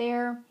wallet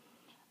there.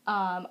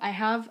 I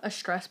have a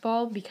stress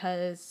ball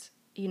because,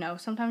 you know,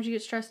 sometimes you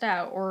get stressed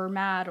out or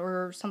mad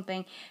or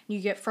something.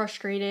 You get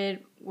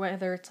frustrated,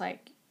 whether it's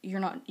like you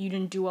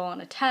didn't do well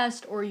on a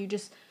test, or you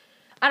just,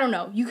 I don't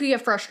know, you could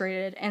get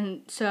frustrated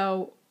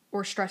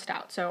or stressed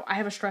out. So I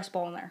have a stress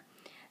ball in there.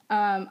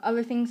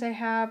 Other things I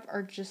have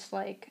are just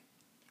like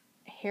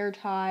hair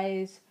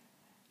ties,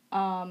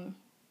 other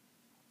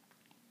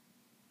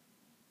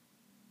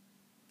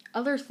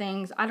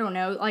things, I don't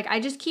know. Like, I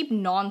just keep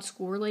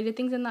non-school related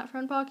things in that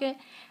front pocket,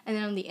 and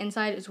then on the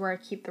inside is where I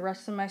keep the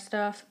rest of my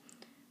stuff.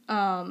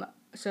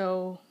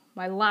 So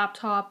my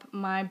laptop,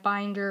 my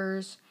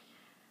binders,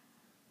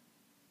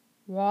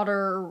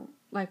 water,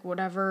 like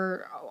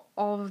whatever,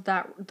 all of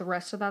that, the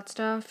rest of that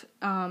stuff.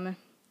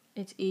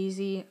 It's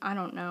easy. I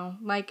don't know.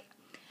 Like,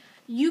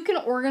 you can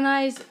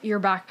organize your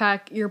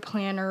backpack, your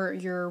planner,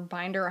 your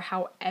binder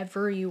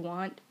however you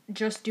want.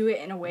 Just do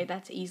it in a way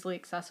that's easily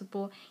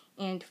accessible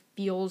and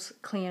feels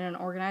clean and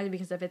organized,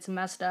 because if it's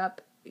messed up,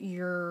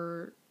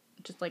 your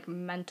just like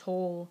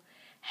mental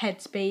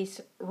headspace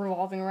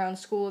revolving around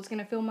school is going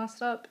to feel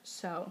messed up.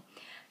 So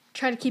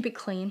try to keep it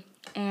clean.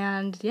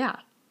 And yeah,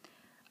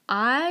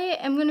 I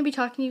am going to be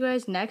talking to you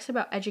guys next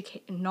about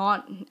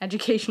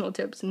non-educational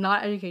tips,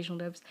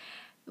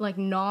 like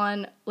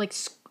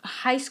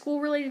high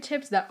school related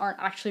tips that aren't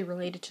actually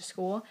related to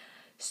school.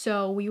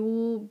 So we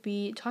will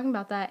be talking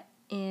about that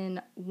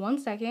in 1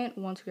 second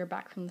once we are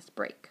back from this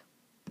break.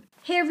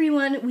 Hey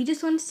everyone, we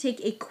just wanted to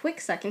take a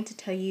quick second to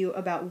tell you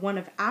about one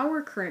of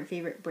our current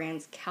favorite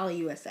brands, Cali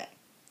USA.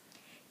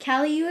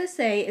 Cali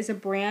USA is a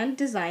brand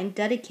design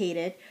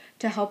dedicated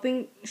to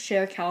helping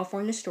share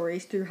California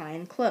stories through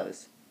high-end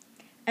clothes.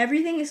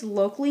 Everything is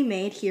locally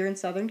made here in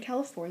Southern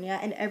California,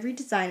 and every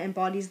design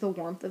embodies the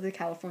warmth of the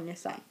California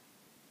sun.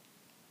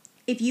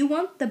 If you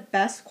want the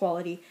best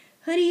quality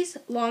hoodies,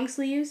 long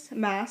sleeves,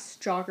 masks,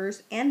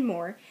 joggers, and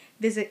more,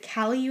 visit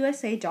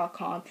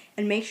CaliUSA.com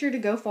and make sure to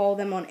go follow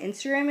them on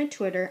Instagram and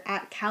Twitter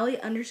at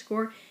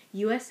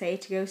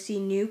Cali_USA to go see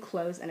new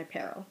clothes and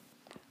apparel.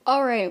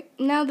 All right,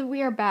 now that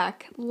we are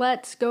back,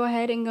 let's go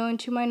ahead and go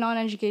into my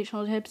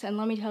non-educational tips, and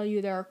let me tell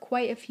you, there are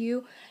quite a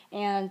few,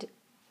 and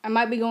I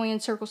might be going in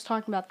circles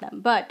talking about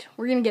them, but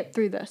we're going to get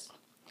through this.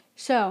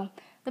 So,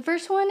 the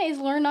first one is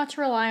learn not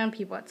to rely on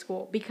people at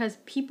school, because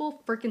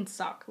people freaking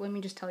suck. Let me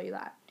just tell you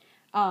that.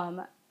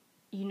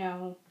 You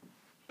know,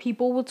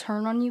 people will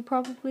turn on you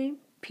probably.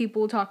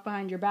 People will talk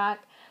behind your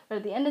back. But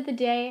at the end of the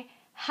day,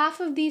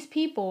 half of these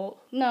people,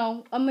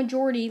 no, a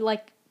majority,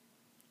 like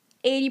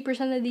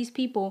 80% of these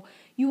people,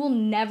 you will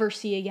never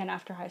see again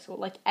after high school.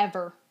 Like,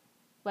 ever.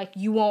 Like,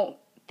 you won't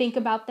think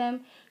about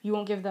them. You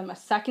won't give them a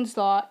second's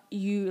thought.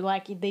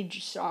 They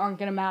just aren't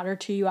going to matter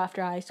to you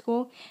after high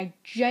school. I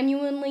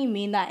genuinely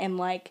mean that in,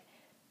 like,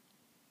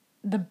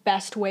 the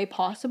best way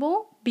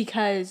possible,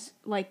 because,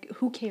 like,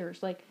 who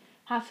cares? Like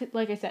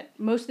I said,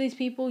 most of these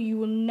people you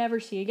will never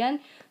see again.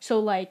 So,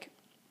 like,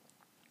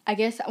 I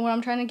guess what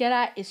I'm trying to get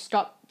at is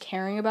stop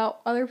caring about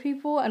other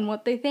people and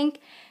what they think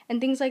and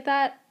things like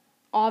that.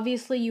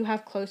 Obviously, you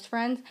have close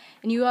friends,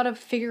 and you gotta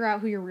figure out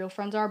who your real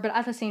friends are, but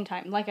at the same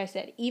time, like I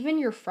said, even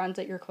your friends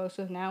that you're close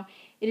with now,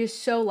 it is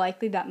so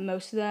likely that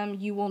most of them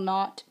you will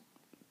not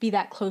be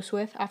that close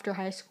with after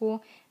high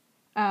school.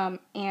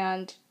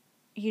 And,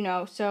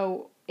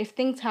 so if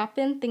things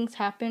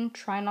happen,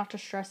 try not to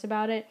stress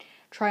about it,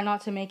 try not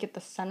to make it the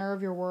center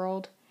of your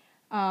world,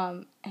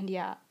 and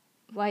yeah,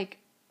 like,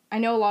 I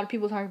know a lot of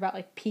people talk about,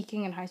 like,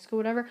 peaking in high school,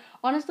 whatever.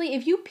 Honestly,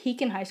 if you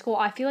peak in high school,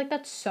 I feel like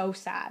that's so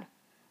sad.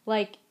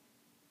 Like,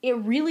 it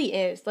really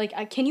is.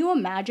 Like, can you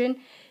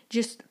imagine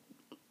just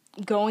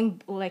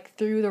going, like,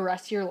 through the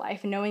rest of your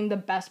life and knowing the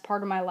best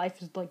part of my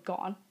life is, like,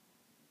 gone?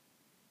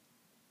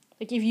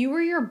 Like, if you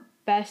were your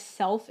best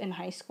self in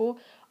high school,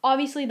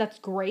 obviously that's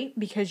great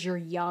because you're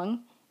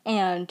young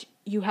and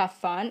you have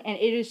fun. And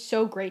it is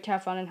so great to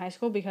have fun in high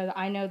school, because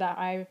I know that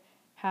I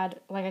had,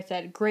 like I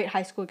said, great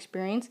high school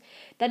experience.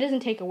 That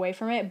doesn't take away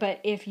from it. But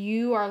if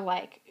you are,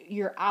 like,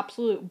 your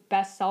absolute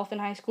best self in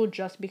high school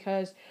just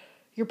because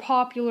you're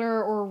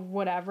popular or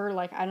whatever,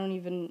 like, I don't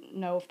even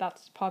know if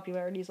that's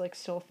popularity is, like,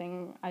 still a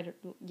thing. I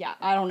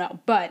don't know.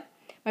 But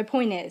my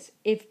point is,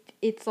 if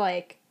it's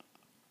like,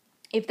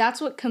 if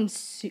that's what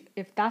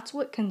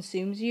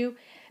consumes you,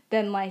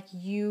 then, like,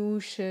 you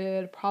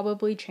should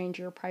probably change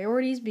your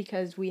priorities,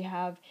 because we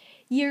have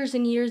years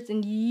and years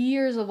and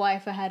years of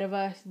life ahead of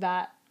us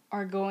that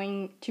are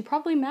going to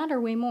probably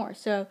matter way more.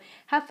 So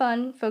have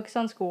fun, focus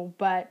on school,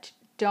 but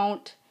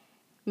don't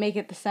make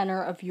it the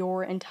center of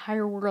your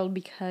entire world,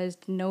 because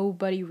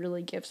nobody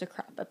really gives a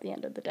crap at the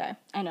end of the day.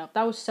 I know,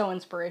 that was so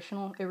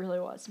inspirational. It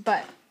really was.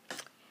 But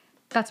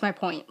that's my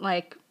point.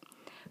 Like,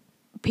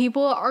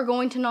 people are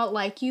going to not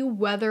like you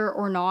whether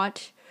or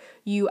not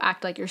you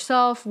act like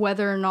yourself,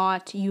 whether or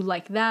not you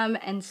like them.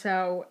 And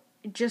so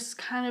just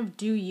kind of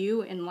do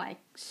you, and, like,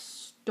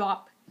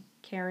 stop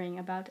caring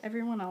about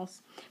everyone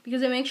else,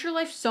 because it makes your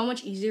life so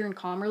much easier and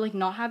calmer. Like,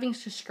 not having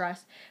to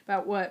stress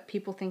about what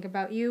people think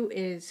about you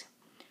is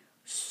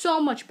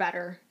so much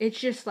better. It's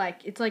just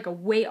like, it's like a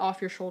weight off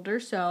your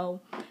shoulders.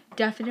 So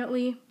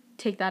definitely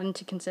take that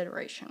into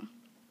consideration.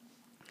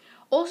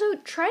 Also,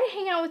 try to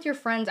hang out with your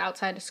friends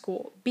outside of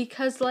school,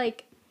 because,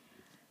 like,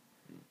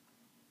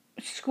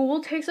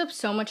 school takes up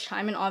so much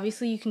time, and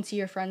obviously you can see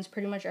your friends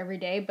pretty much every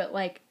day, but,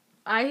 like,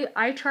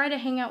 I try to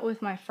hang out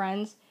with my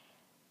friends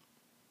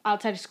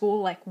outside of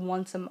school, like,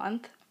 once a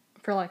month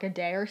for, like, a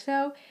day or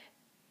so,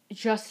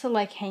 just to,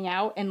 like, hang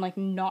out and, like,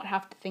 not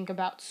have to think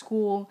about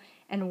school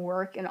and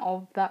work and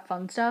all that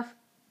fun stuff.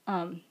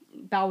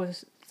 That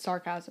was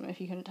sarcasm,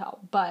 if you couldn't tell.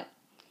 But,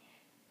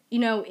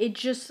 it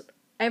just,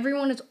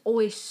 everyone is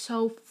always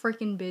so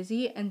freaking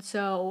busy, and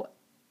so,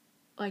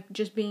 like,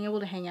 just being able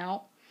to hang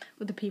out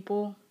with the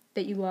people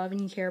that you love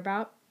and you care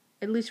about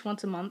at least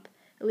once a month,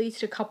 at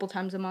least a couple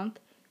times a month,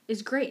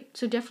 is great.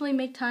 So definitely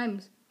make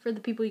times for the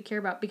people you care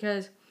about,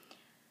 because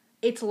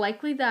it's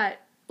likely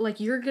that, like,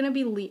 you're going to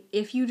be,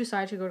 if you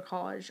decide to go to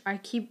college, I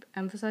keep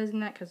emphasizing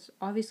that because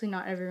obviously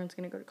not everyone's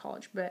going to go to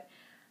college, but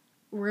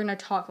we're going to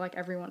talk like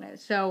everyone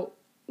is. So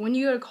when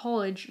you go to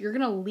college, you're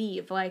going to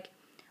leave. Like,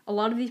 a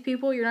lot of these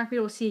people you're not going to be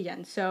able to see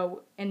again.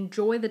 So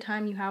enjoy the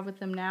time you have with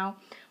them now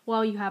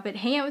while you have it.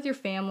 Hang out with your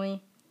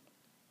family,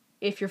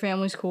 if your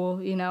family's cool,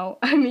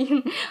 I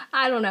mean,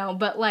 I don't know,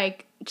 but,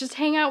 like, just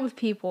hang out with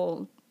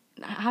people,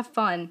 have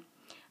fun.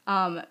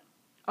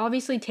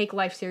 Obviously take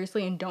life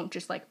seriously and don't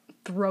just, like,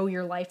 throw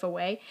your life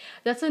away.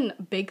 That's a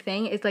big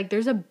thing. It's like,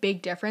 there's a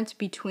big difference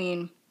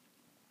between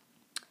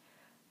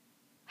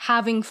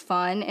having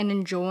fun and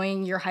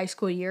enjoying your high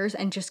school years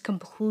and just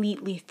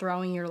completely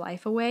throwing your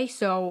life away.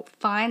 So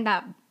find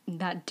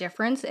that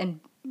difference and,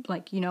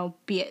 like,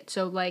 be it.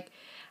 So, like,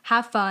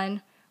 have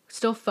fun,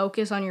 still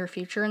focus on your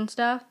future and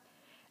stuff,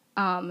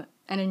 and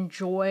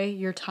enjoy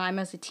your time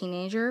as a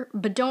teenager,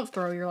 but don't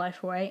throw your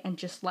life away and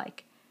just,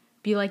 like,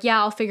 be like, yeah,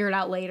 I'll figure it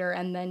out later,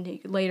 and then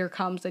later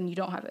comes and you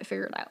don't have it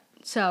figured out.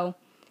 So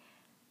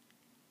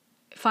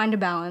find a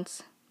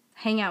balance,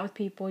 hang out with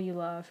people you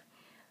love.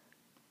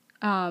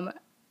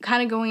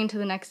 Kind of going into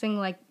the next thing,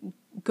 like,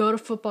 go to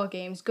football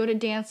games, go to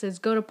dances,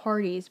 go to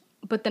parties,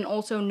 but then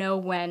also know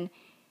when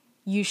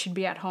you should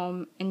be at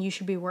home and you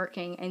should be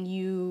working and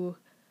you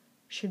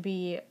should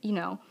be,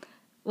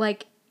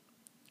 like,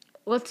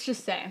 let's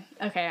just say,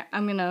 okay,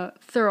 I'm going to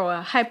throw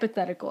a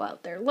hypothetical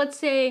out there. Let's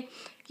say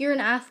you're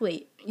an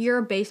athlete, you're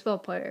a baseball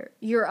player,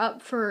 you're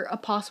up for a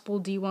possible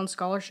D1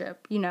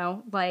 scholarship,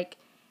 like,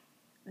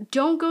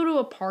 don't go to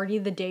a party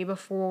the day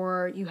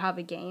before you have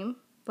a game.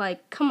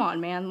 Like, come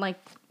on, man. Like,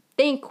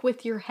 think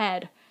with your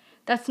head.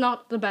 That's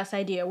not the best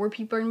idea. Where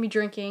people are going to be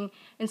drinking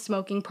and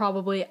smoking,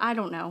 probably. I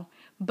don't know.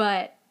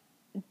 But,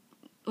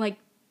 like,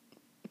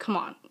 come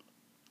on.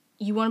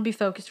 You want to be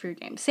focused for your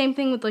game. Same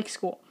thing with, like,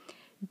 school.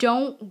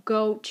 Don't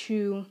go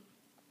to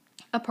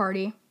a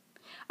party.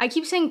 I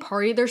keep saying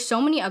party. There's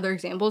so many other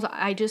examples.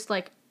 I just,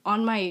 like,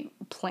 on my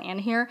plan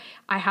here,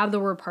 I have the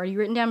word party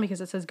written down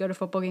because it says go to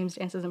football games,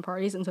 dances, and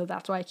parties, and so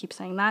that's why I keep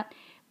saying that.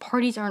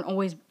 Parties aren't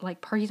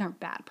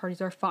bad.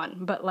 Parties are fun,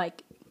 but,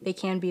 like, they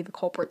can be the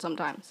culprit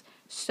sometimes.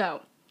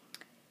 So,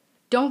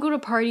 don't go to a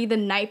party the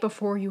night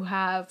before you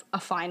have a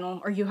final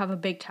or you have a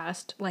big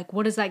test. Like,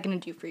 what is that going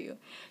to do for you?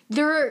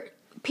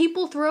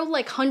 People throw,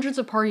 like, hundreds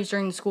of parties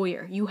during the school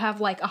year. You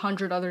have, like,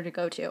 100 other to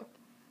go to.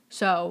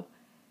 So,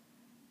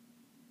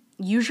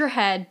 use your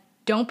head.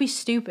 Don't be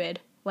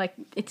stupid. Like,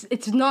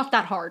 it's not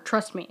that hard.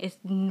 Trust me. It's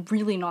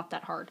really not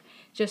that hard.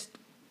 Just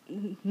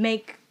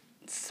make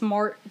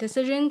smart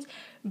decisions,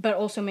 but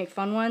also make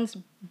fun ones,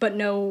 but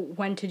know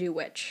when to do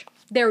which.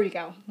 There we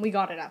go. We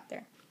got it out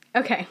there.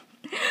 Okay.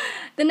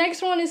 The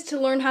next one is to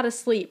learn how to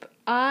sleep.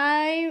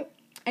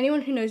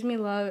 Anyone who knows me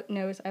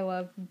knows I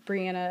love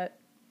Brianna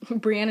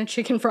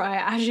Chicken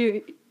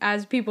Fry,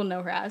 as people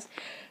know her as,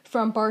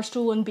 from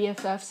Barstool and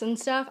BFFs and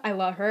stuff. I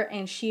love her,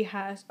 and she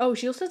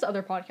also has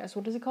other podcasts.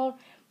 What is it called?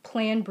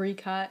 Plan Brie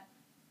Cut,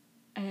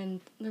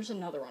 and there's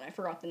another one, I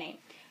forgot the name,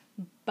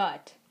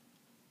 but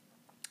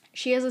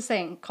she has a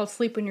saying called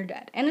sleep when you're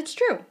dead, and it's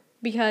true,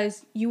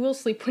 because you will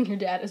sleep when you're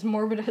dead, as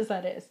morbid as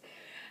that is,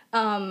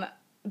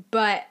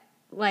 but,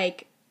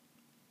 like,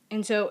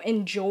 and so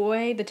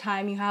enjoy the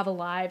time you have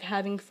alive,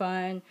 having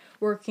fun,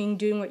 working,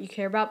 doing what you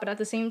care about, but at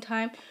the same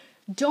time,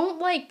 don't,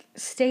 like,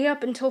 stay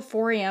up until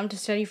 4 a.m. to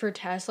study for a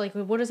test. Like,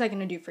 what is that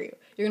going to do for you?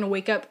 You're going to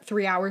wake up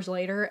 3 hours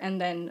later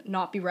and then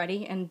not be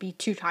ready and be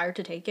too tired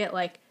to take it.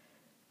 Like,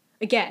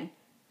 again,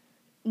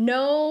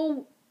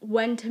 know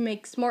when to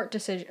make smart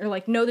decisions, or,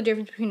 like, know the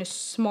difference between a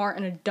smart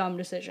and a dumb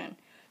decision.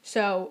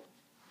 So,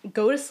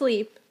 go to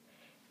sleep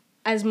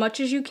as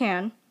much as you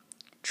can.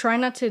 Try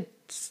not to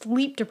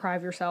sleep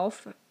deprive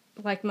yourself,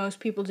 like most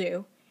people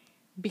do,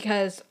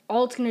 because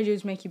all it's going to do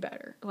is make you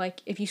better.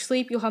 Like, if you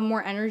sleep, you'll have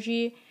more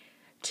energy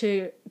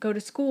to go to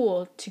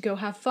school, to go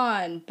have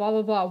fun, blah,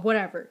 blah, blah,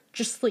 whatever.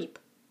 Just sleep.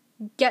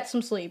 Get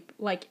some sleep.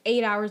 Like,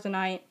 8 hours a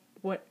night.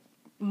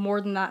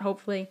 More than that,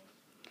 hopefully.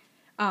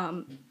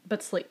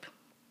 But sleep.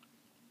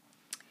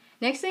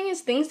 Next thing is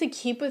things to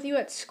keep with you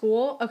at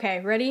school. Okay,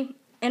 ready?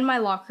 In my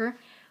locker.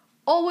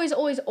 Always,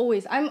 always,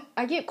 always.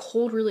 I get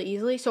cold really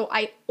easily, so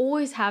I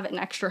always have an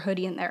extra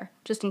hoodie in there,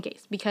 just in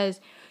case. Because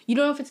you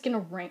don't know if it's going to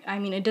rain. I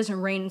mean, it doesn't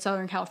rain in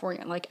Southern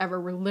California, like,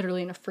 ever. We're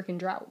literally in a freaking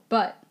drought.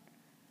 But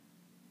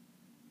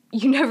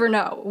you never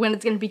know when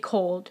it's going to be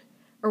cold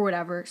or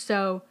whatever.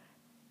 So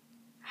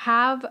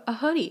have a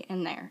hoodie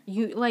in there.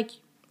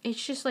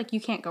 It's just, like,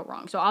 you can't go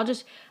wrong. So I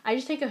just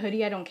take a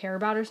hoodie I don't care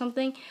about or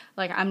something.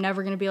 Like, I'm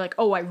never going to be like,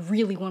 oh, I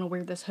really want to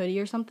wear this hoodie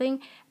or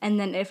something. And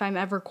then if I'm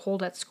ever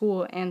cold at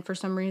school and for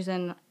some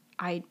reason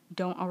I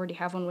don't already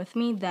have one with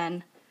me,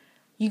 then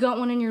you got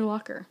one in your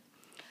locker.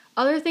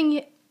 Other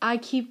things I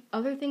keep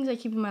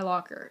in my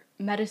locker.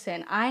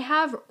 Medicine. I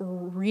have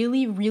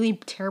really, really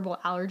terrible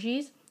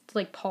allergies to,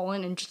 like,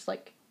 pollen and just,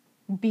 like,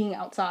 being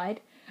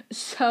outside.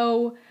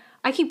 So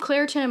I keep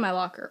Claritin in my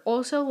locker.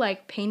 Also,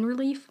 like, pain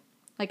relief,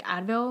 like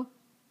Advil,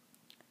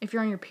 if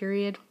you're on your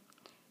period,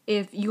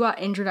 if you got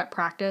injured at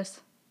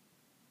practice,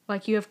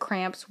 like you have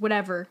cramps,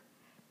 whatever,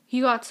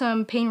 you got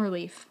some pain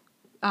relief.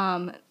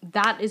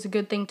 That is a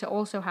good thing to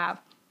also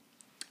have.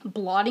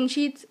 Blotting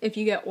sheets, if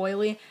you get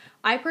oily.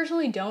 I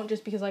personally don't,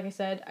 just because, like I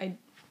said, I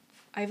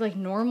have, like,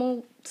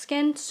 normal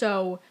skin,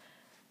 so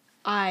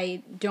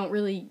I don't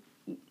really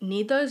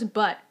need those,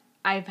 but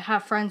I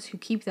have friends who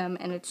keep them,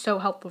 and it's so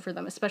helpful for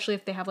them, especially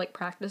if they have, like,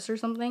 practice or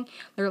something.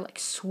 They're, like,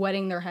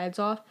 sweating their heads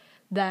off,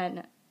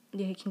 then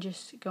you can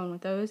just go in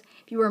with those.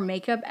 If you wear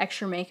makeup,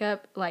 extra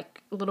makeup,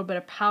 like a little bit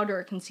of powder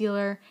or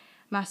concealer,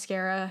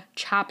 mascara,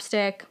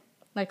 chapstick,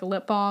 like a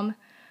lip balm.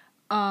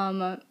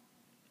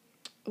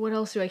 What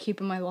else do I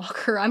keep in my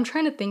locker? I'm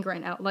trying to think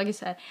right now. Like I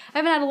said, I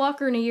haven't had a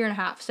locker in a year and a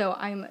half, so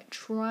I'm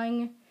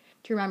trying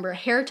to remember.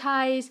 Hair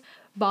ties,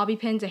 bobby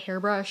pins, a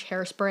hairbrush,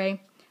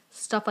 hairspray,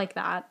 stuff like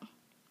that.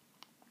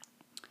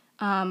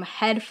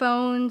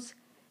 Headphones,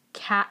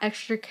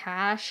 extra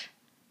cash.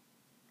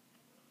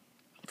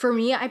 For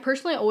me, I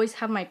personally always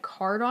have my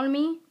card on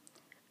me,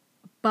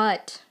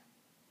 but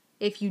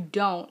if you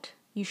don't,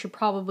 you should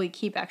probably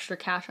keep extra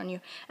cash on you.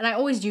 And I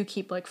always do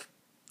keep, like,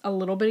 a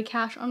little bit of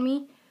cash on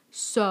me,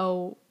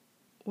 so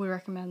we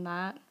recommend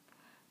that.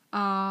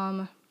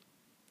 I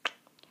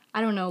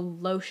don't know,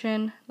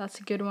 lotion, that's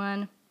a good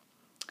one.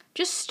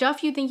 Just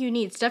stuff you think you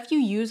need, stuff you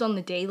use on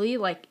the daily,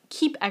 like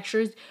keep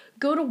extras.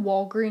 Go to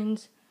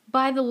Walgreens,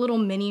 buy the little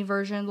mini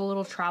version, the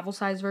little travel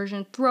size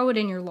version, throw it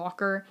in your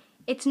locker.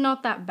 It's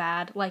not that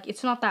bad, like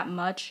it's not that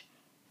much.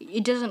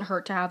 It doesn't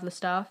hurt to have the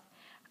stuff.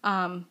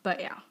 But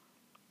yeah.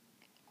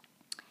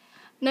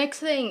 Next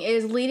thing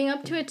is leading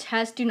up to a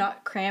test, do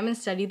not cram and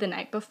study the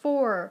night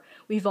before.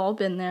 We've all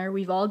been there,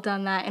 we've all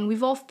done that, and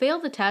we've all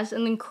failed the test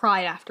and then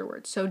cried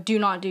afterwards. So do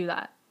not do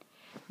that.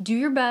 Do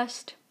your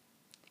best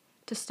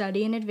to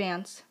study in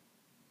advance.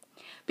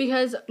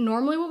 Because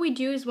normally what we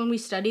do is when we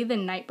study the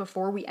night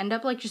before, we end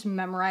up like just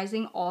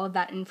memorizing all of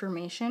that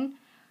information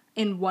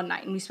in one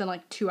night, and we spend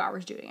like 2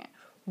 hours doing it.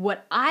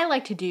 What I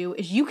like to do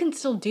is you can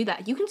still do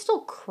that. You can still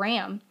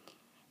cram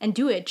and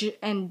do it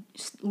and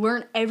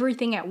learn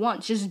everything at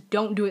once. Just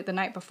don't do it the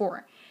night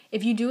before.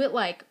 If you do it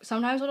like,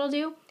 sometimes what I'll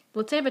do,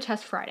 let's say I have a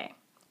test Friday,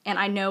 and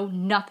I know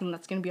nothing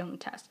that's going to be on the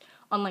test.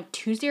 On like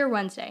Tuesday or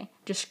Wednesday,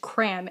 just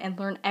cram and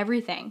learn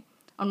everything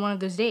on one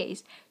of those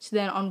days. So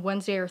then on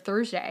Wednesday or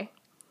Thursday,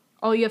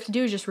 all you have to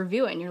do is just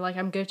review it, and you're like,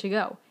 I'm good to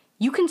go.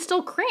 You can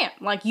still cram.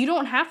 Like, you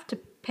don't have to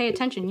pay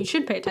attention. You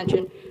should pay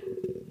attention.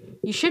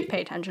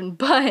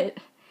 But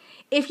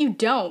if you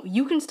don't,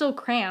 you can still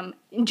cram,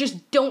 and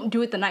just don't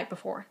do it the night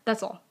before.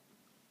 That's all.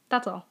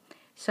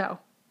 So,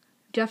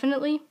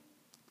 definitely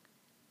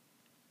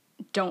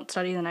don't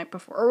study the night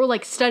before. Or,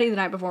 like, study the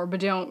night before, but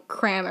don't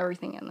cram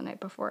everything in the night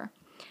before.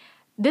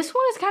 This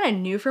one is kind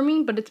of new for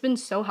me, but it's been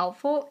so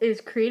helpful,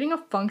 is creating a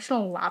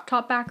functional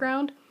laptop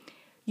background.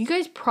 You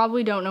guys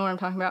probably don't know what I'm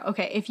talking about.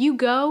 Okay, if you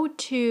go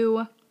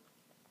to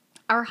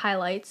our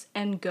highlights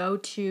and go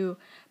to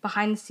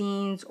behind the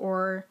scenes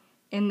or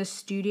in the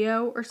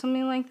studio or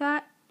something like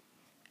that,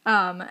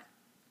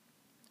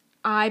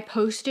 I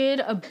posted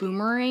a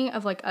boomerang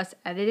of like us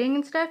editing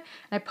and stuff,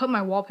 and I put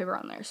my wallpaper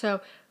on there. So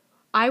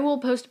I will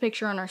post a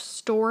picture on our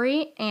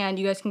story, and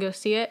you guys can go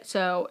see it.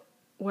 So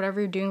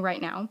whatever you're doing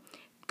right now,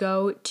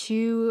 go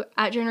to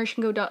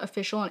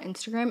 @generationgo.official on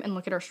Instagram and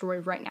look at our story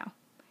right now.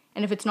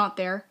 And if it's not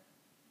there,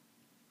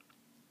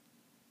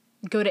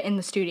 go to in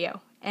the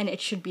studio, and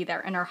it should be there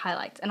in our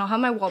highlights. And I'll have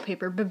my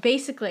wallpaper, but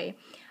basically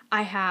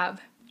I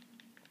have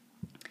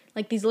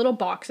like these little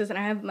boxes, and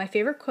I have my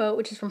favorite quote,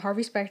 which is from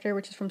Harvey Specter,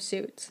 which is from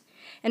Suits.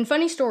 And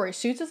funny story,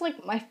 Suits is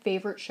like my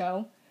favorite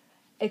show.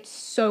 It's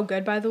so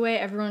good, by the way.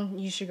 Everyone,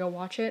 you should go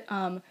watch it.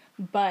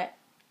 But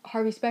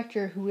Harvey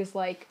Specter, who is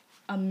like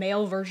a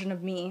male version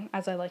of me,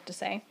 as I like to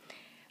say,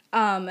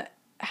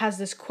 has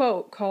this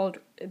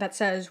quote that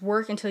says,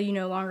 "Work until you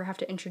no longer have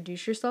to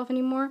introduce yourself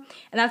anymore."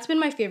 And that's been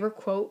my favorite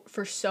quote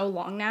for so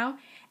long now.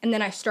 And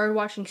then I started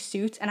watching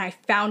Suits, and I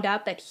found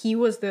out that he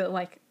was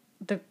the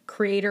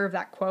creator of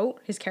that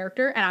quote, his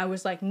character, and I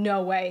was like,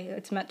 no way,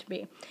 it's meant to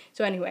be.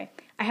 So anyway,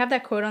 I have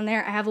that quote on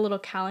there. I have a little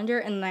calendar,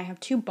 and then I have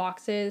 2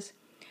 boxes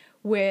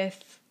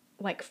with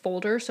like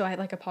folders. So I had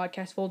like a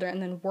podcast folder,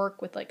 and then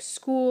work with like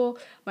school,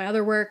 my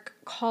other work,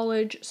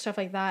 college, stuff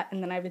like that.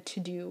 And then I have a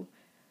to-do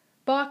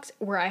box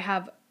where I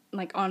have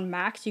like on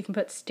Macs, you can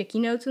put sticky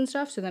notes and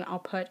stuff. So then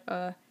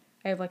I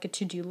have like a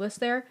to-do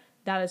list there.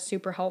 That is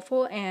super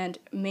helpful and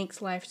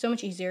makes life so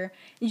much easier.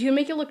 You can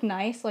make it look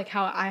nice, like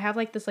how I have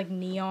like this like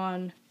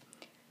neon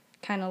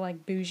kind of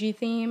like bougie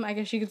theme, I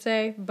guess you could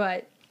say,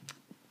 but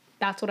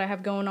that's what I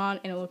have going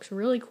on, and it looks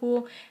really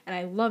cool, and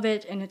I love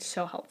it, and it's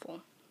so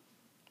helpful.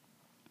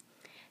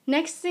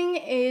 Next thing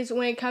is,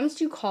 when it comes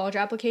to college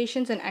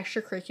applications and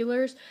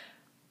extracurriculars,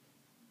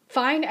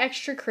 find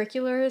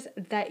extracurriculars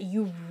that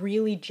you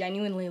really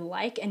genuinely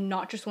like and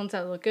not just ones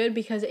that look good,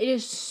 because it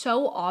is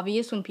so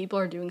obvious when people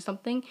are doing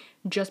something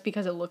just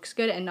because it looks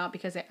good and not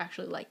because they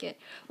actually like it.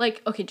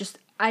 Like, okay,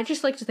 I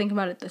just like to think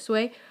about it this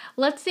way.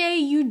 Let's say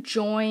you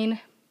join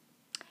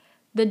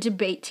the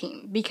debate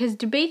team, because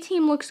debate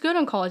team looks good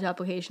on college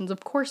applications.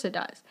 Of course it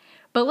does.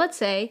 But let's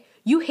say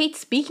you hate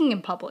speaking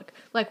in public.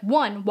 Like,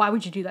 1, why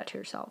would you do that to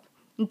yourself?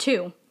 And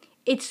 2,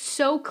 it's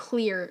so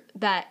clear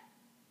that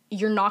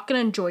you're not going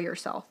to enjoy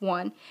yourself.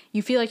 1,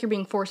 you feel like you're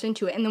being forced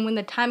into it. And then when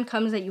the time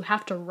comes that you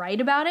have to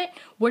write about it,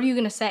 what are you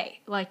going to say?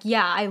 Like,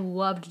 yeah, I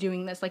loved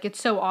doing this. Like, it's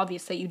so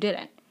obvious that you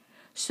didn't.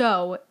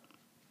 So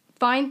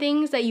find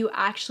things that you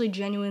actually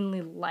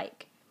genuinely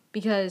like,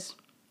 because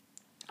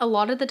a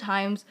lot of the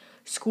times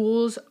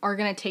schools are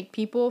going to take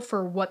people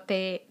for what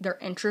their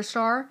interests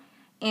are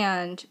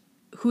and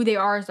who they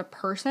are as a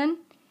person.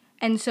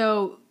 And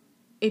so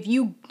if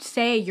you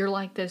say you're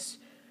like this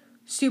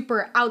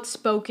super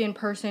outspoken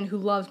person who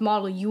loves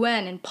Model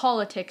UN and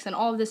politics and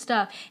all of this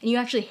stuff, and you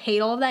actually hate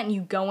all of that, and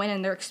you go in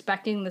and they're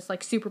expecting this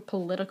like super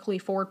politically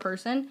forward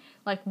person,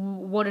 like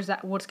what's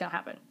gonna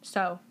happen?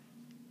 So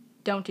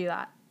don't do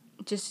that.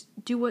 Just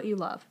do what you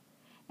love,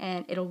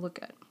 and it'll look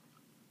good.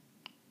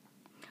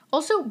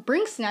 Also,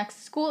 bring snacks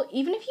to school,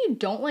 even if you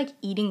don't like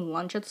eating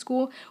lunch at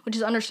school, which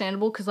is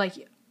understandable, because like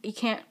you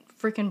can't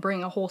freaking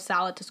bring a whole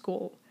salad to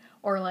school,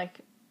 or like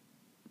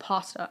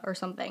pasta or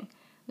something.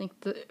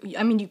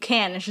 You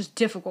can, it's just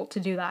difficult to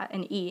do that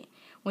and eat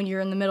when you're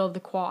in the middle of the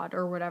quad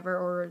or whatever,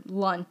 or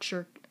lunch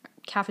or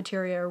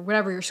cafeteria or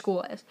whatever your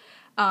school is.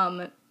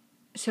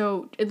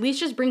 So at least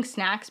just bring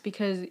snacks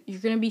because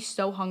you're going to be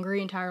so hungry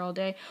and tired all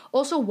day.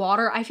 Also,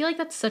 water. I feel like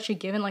that's such a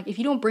given. Like, if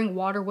you don't bring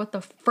water, what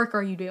the frick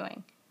are you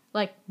doing?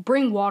 Like,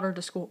 bring water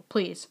to school,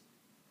 please.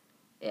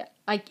 Yeah,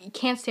 I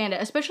can't stand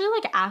it. Especially,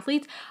 like,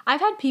 athletes. I've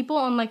had people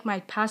on, like,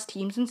 my past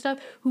teams and stuff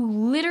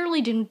who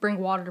literally didn't bring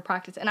water to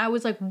practice. And I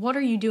was like, what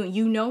are you doing?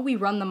 You know we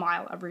run the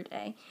mile every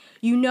day.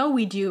 You know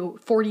we do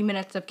 40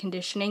 minutes of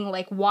conditioning.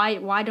 Like,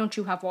 why don't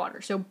you have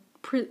water? So,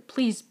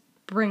 please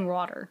bring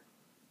water.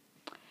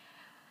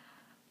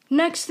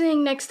 Next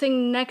thing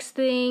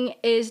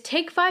is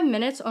take 5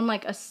 minutes on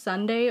like a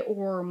Sunday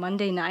or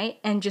Monday night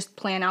and just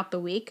plan out the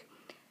week.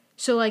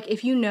 So like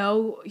if you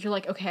know, you're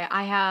like, okay,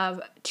 I have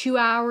 2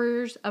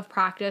 hours of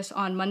practice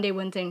on Monday,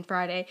 Wednesday, and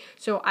Friday,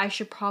 so I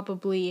should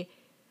probably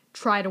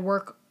try to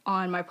work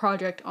on my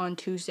project on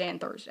Tuesday and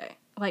Thursday.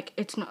 Like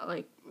it's not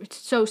like, it's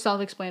so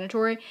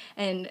self-explanatory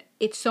and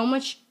it's so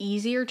much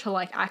easier to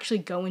like actually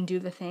go and do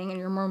the thing and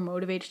you're more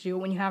motivated to do it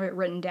when you have it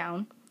written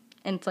down.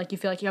 And it's like you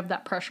feel like you have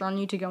that pressure on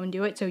you to go and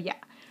do it. So yeah,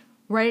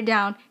 write it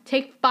down.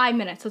 Take 5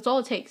 minutes. That's all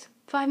it takes.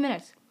 5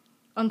 minutes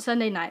on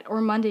Sunday night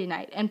or Monday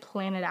night and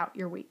plan it out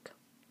your week.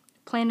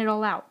 Plan it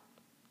all out.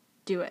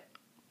 Do it.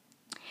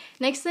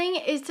 Next thing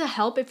is to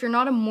help if you're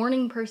not a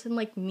morning person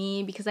like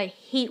me because I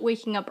hate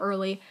waking up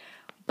early,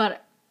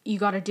 but you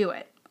got to do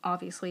it,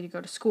 obviously, to go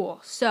to school.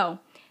 So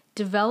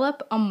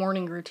develop a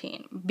morning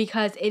routine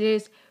because it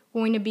is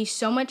going to be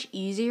so much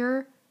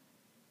easier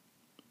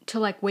to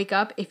like wake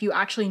up if you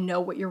actually know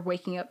what you're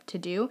waking up to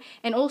do,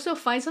 and also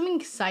find something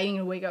exciting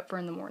to wake up for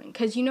in the morning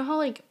because you know how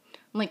like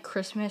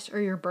Christmas or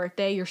your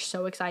birthday you're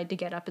so excited to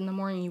get up in the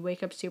morning, you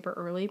wake up super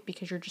early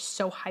because you're just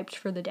so hyped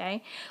for the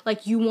day.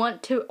 Like you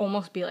want to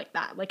almost be like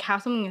that, like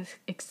have something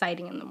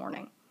exciting in the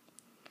morning.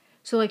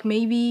 So like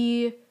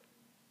maybe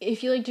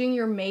if you like doing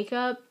your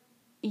makeup,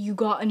 you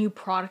got a new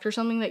product or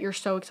something that you're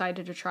so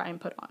excited to try and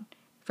put on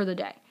for the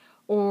day,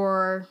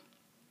 or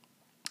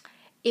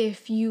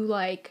if you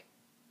like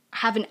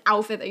have an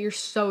outfit that you're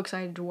so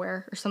excited to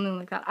wear or something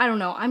like that. I don't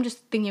know. I'm just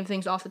thinking of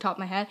things off the top of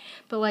my head.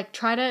 But like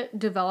try to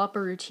develop a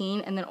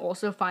routine and then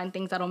also find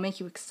things that'll make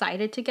you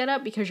excited to get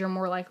up because you're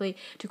more likely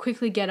to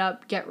quickly get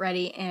up, get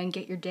ready, and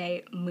get your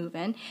day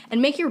moving.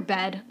 And make your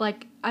bed.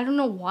 Like, I don't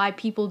know why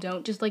people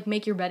don't just like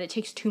make your bed. It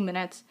takes 2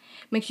 minutes.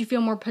 Makes you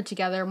feel more put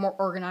together, more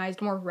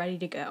organized, more ready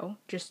to go.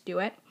 Just do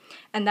it.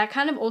 And that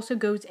kind of also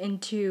goes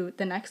into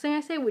the next thing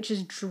I say, which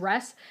is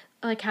dress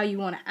like how you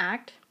want to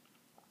act.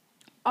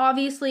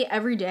 Obviously,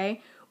 every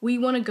day, we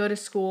want to go to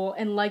school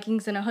in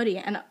leggings and a hoodie.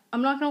 And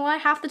I'm not going to lie,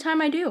 half the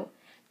time I do.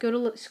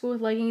 Go to school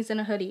with leggings and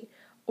a hoodie.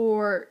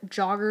 Or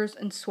joggers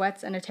and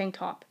sweats and a tank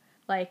top.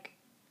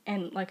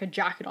 And a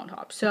jacket on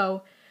top.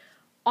 So,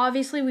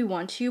 obviously, we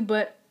want to.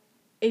 But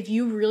if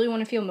you really want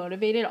to feel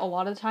motivated, a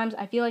lot of the times,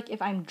 I feel like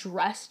if I'm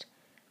dressed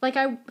like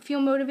I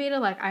feel motivated,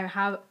 like I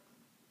have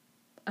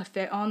a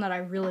fit on that I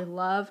really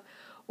love,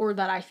 or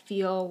that I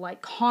feel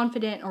like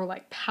confident or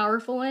like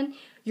powerful in,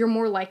 you're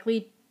more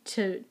likely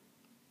to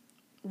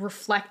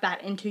reflect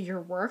that into your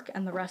work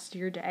and the rest of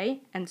your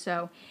day. And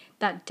so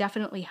that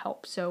definitely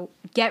helps. So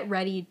get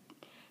ready.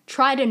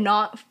 Try to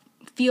not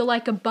feel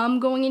like a bum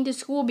going into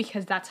school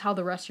because that's how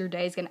the rest of your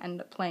day is going to end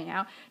up playing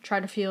out. Try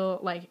to feel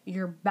like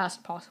your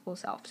best possible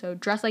self. So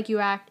dress like you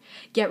act,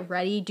 get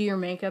ready, do your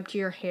makeup, do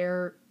your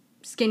hair,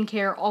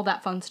 skincare, all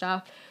that fun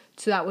stuff.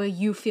 So that way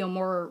you feel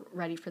more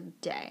ready for the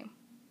day.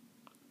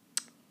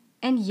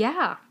 And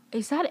yeah,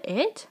 is that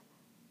it?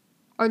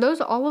 Are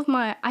those all of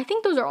my... I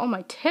think those are all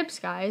my tips,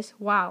 guys.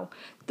 Wow.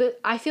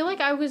 I feel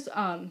like I was,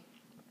 kind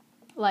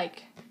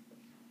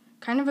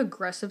of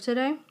aggressive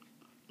today.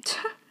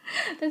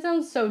 That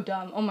sounds so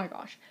dumb. Oh my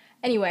gosh.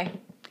 Anyway,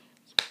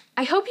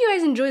 I hope you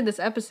guys enjoyed this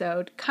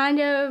episode. Kind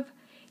of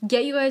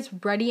get you guys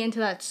ready into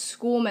that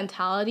school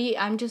mentality.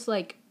 I'm just,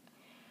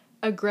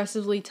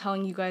 aggressively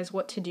telling you guys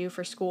what to do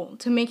for school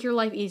to make your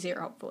life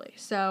easier, hopefully.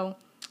 So,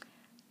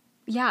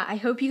 yeah, I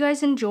hope you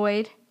guys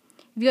enjoyed.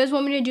 If you guys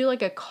want me to do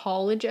a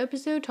college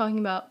episode talking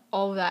about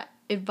all of that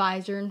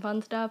advisor and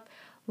fun stuff,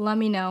 let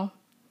me know.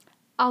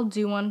 I'll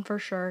do one for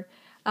sure.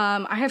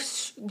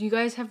 You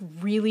guys have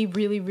really,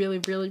 really, really,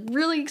 really,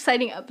 really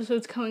exciting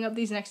episodes coming up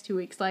these next 2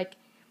 weeks.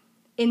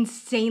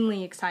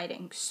 Insanely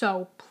exciting.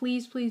 So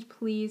please, please,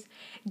 please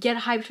get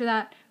hyped for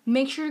that.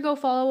 Make sure to go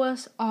follow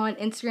us on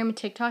Instagram and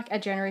TikTok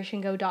at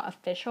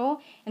GenerationGo.official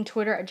and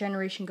Twitter at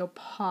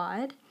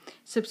GenerationGoPod.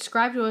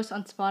 Subscribe to us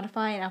on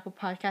Spotify and Apple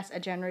Podcasts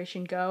at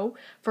Generation Go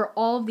for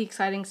all of the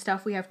exciting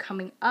stuff we have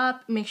coming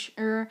up. Make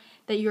sure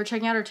that you're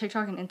checking out our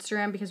TikTok and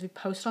Instagram because we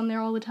post on there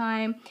all the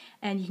time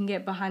and you can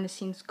get behind the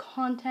scenes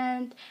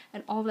content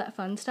and all of that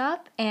fun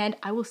stuff. And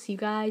I will see you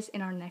guys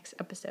in our next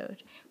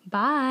episode.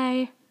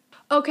 Bye!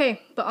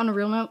 Okay, but on a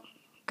real note,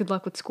 good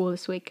luck with school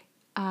this week.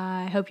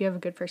 I hope you have a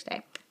good first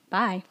day.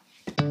 Bye!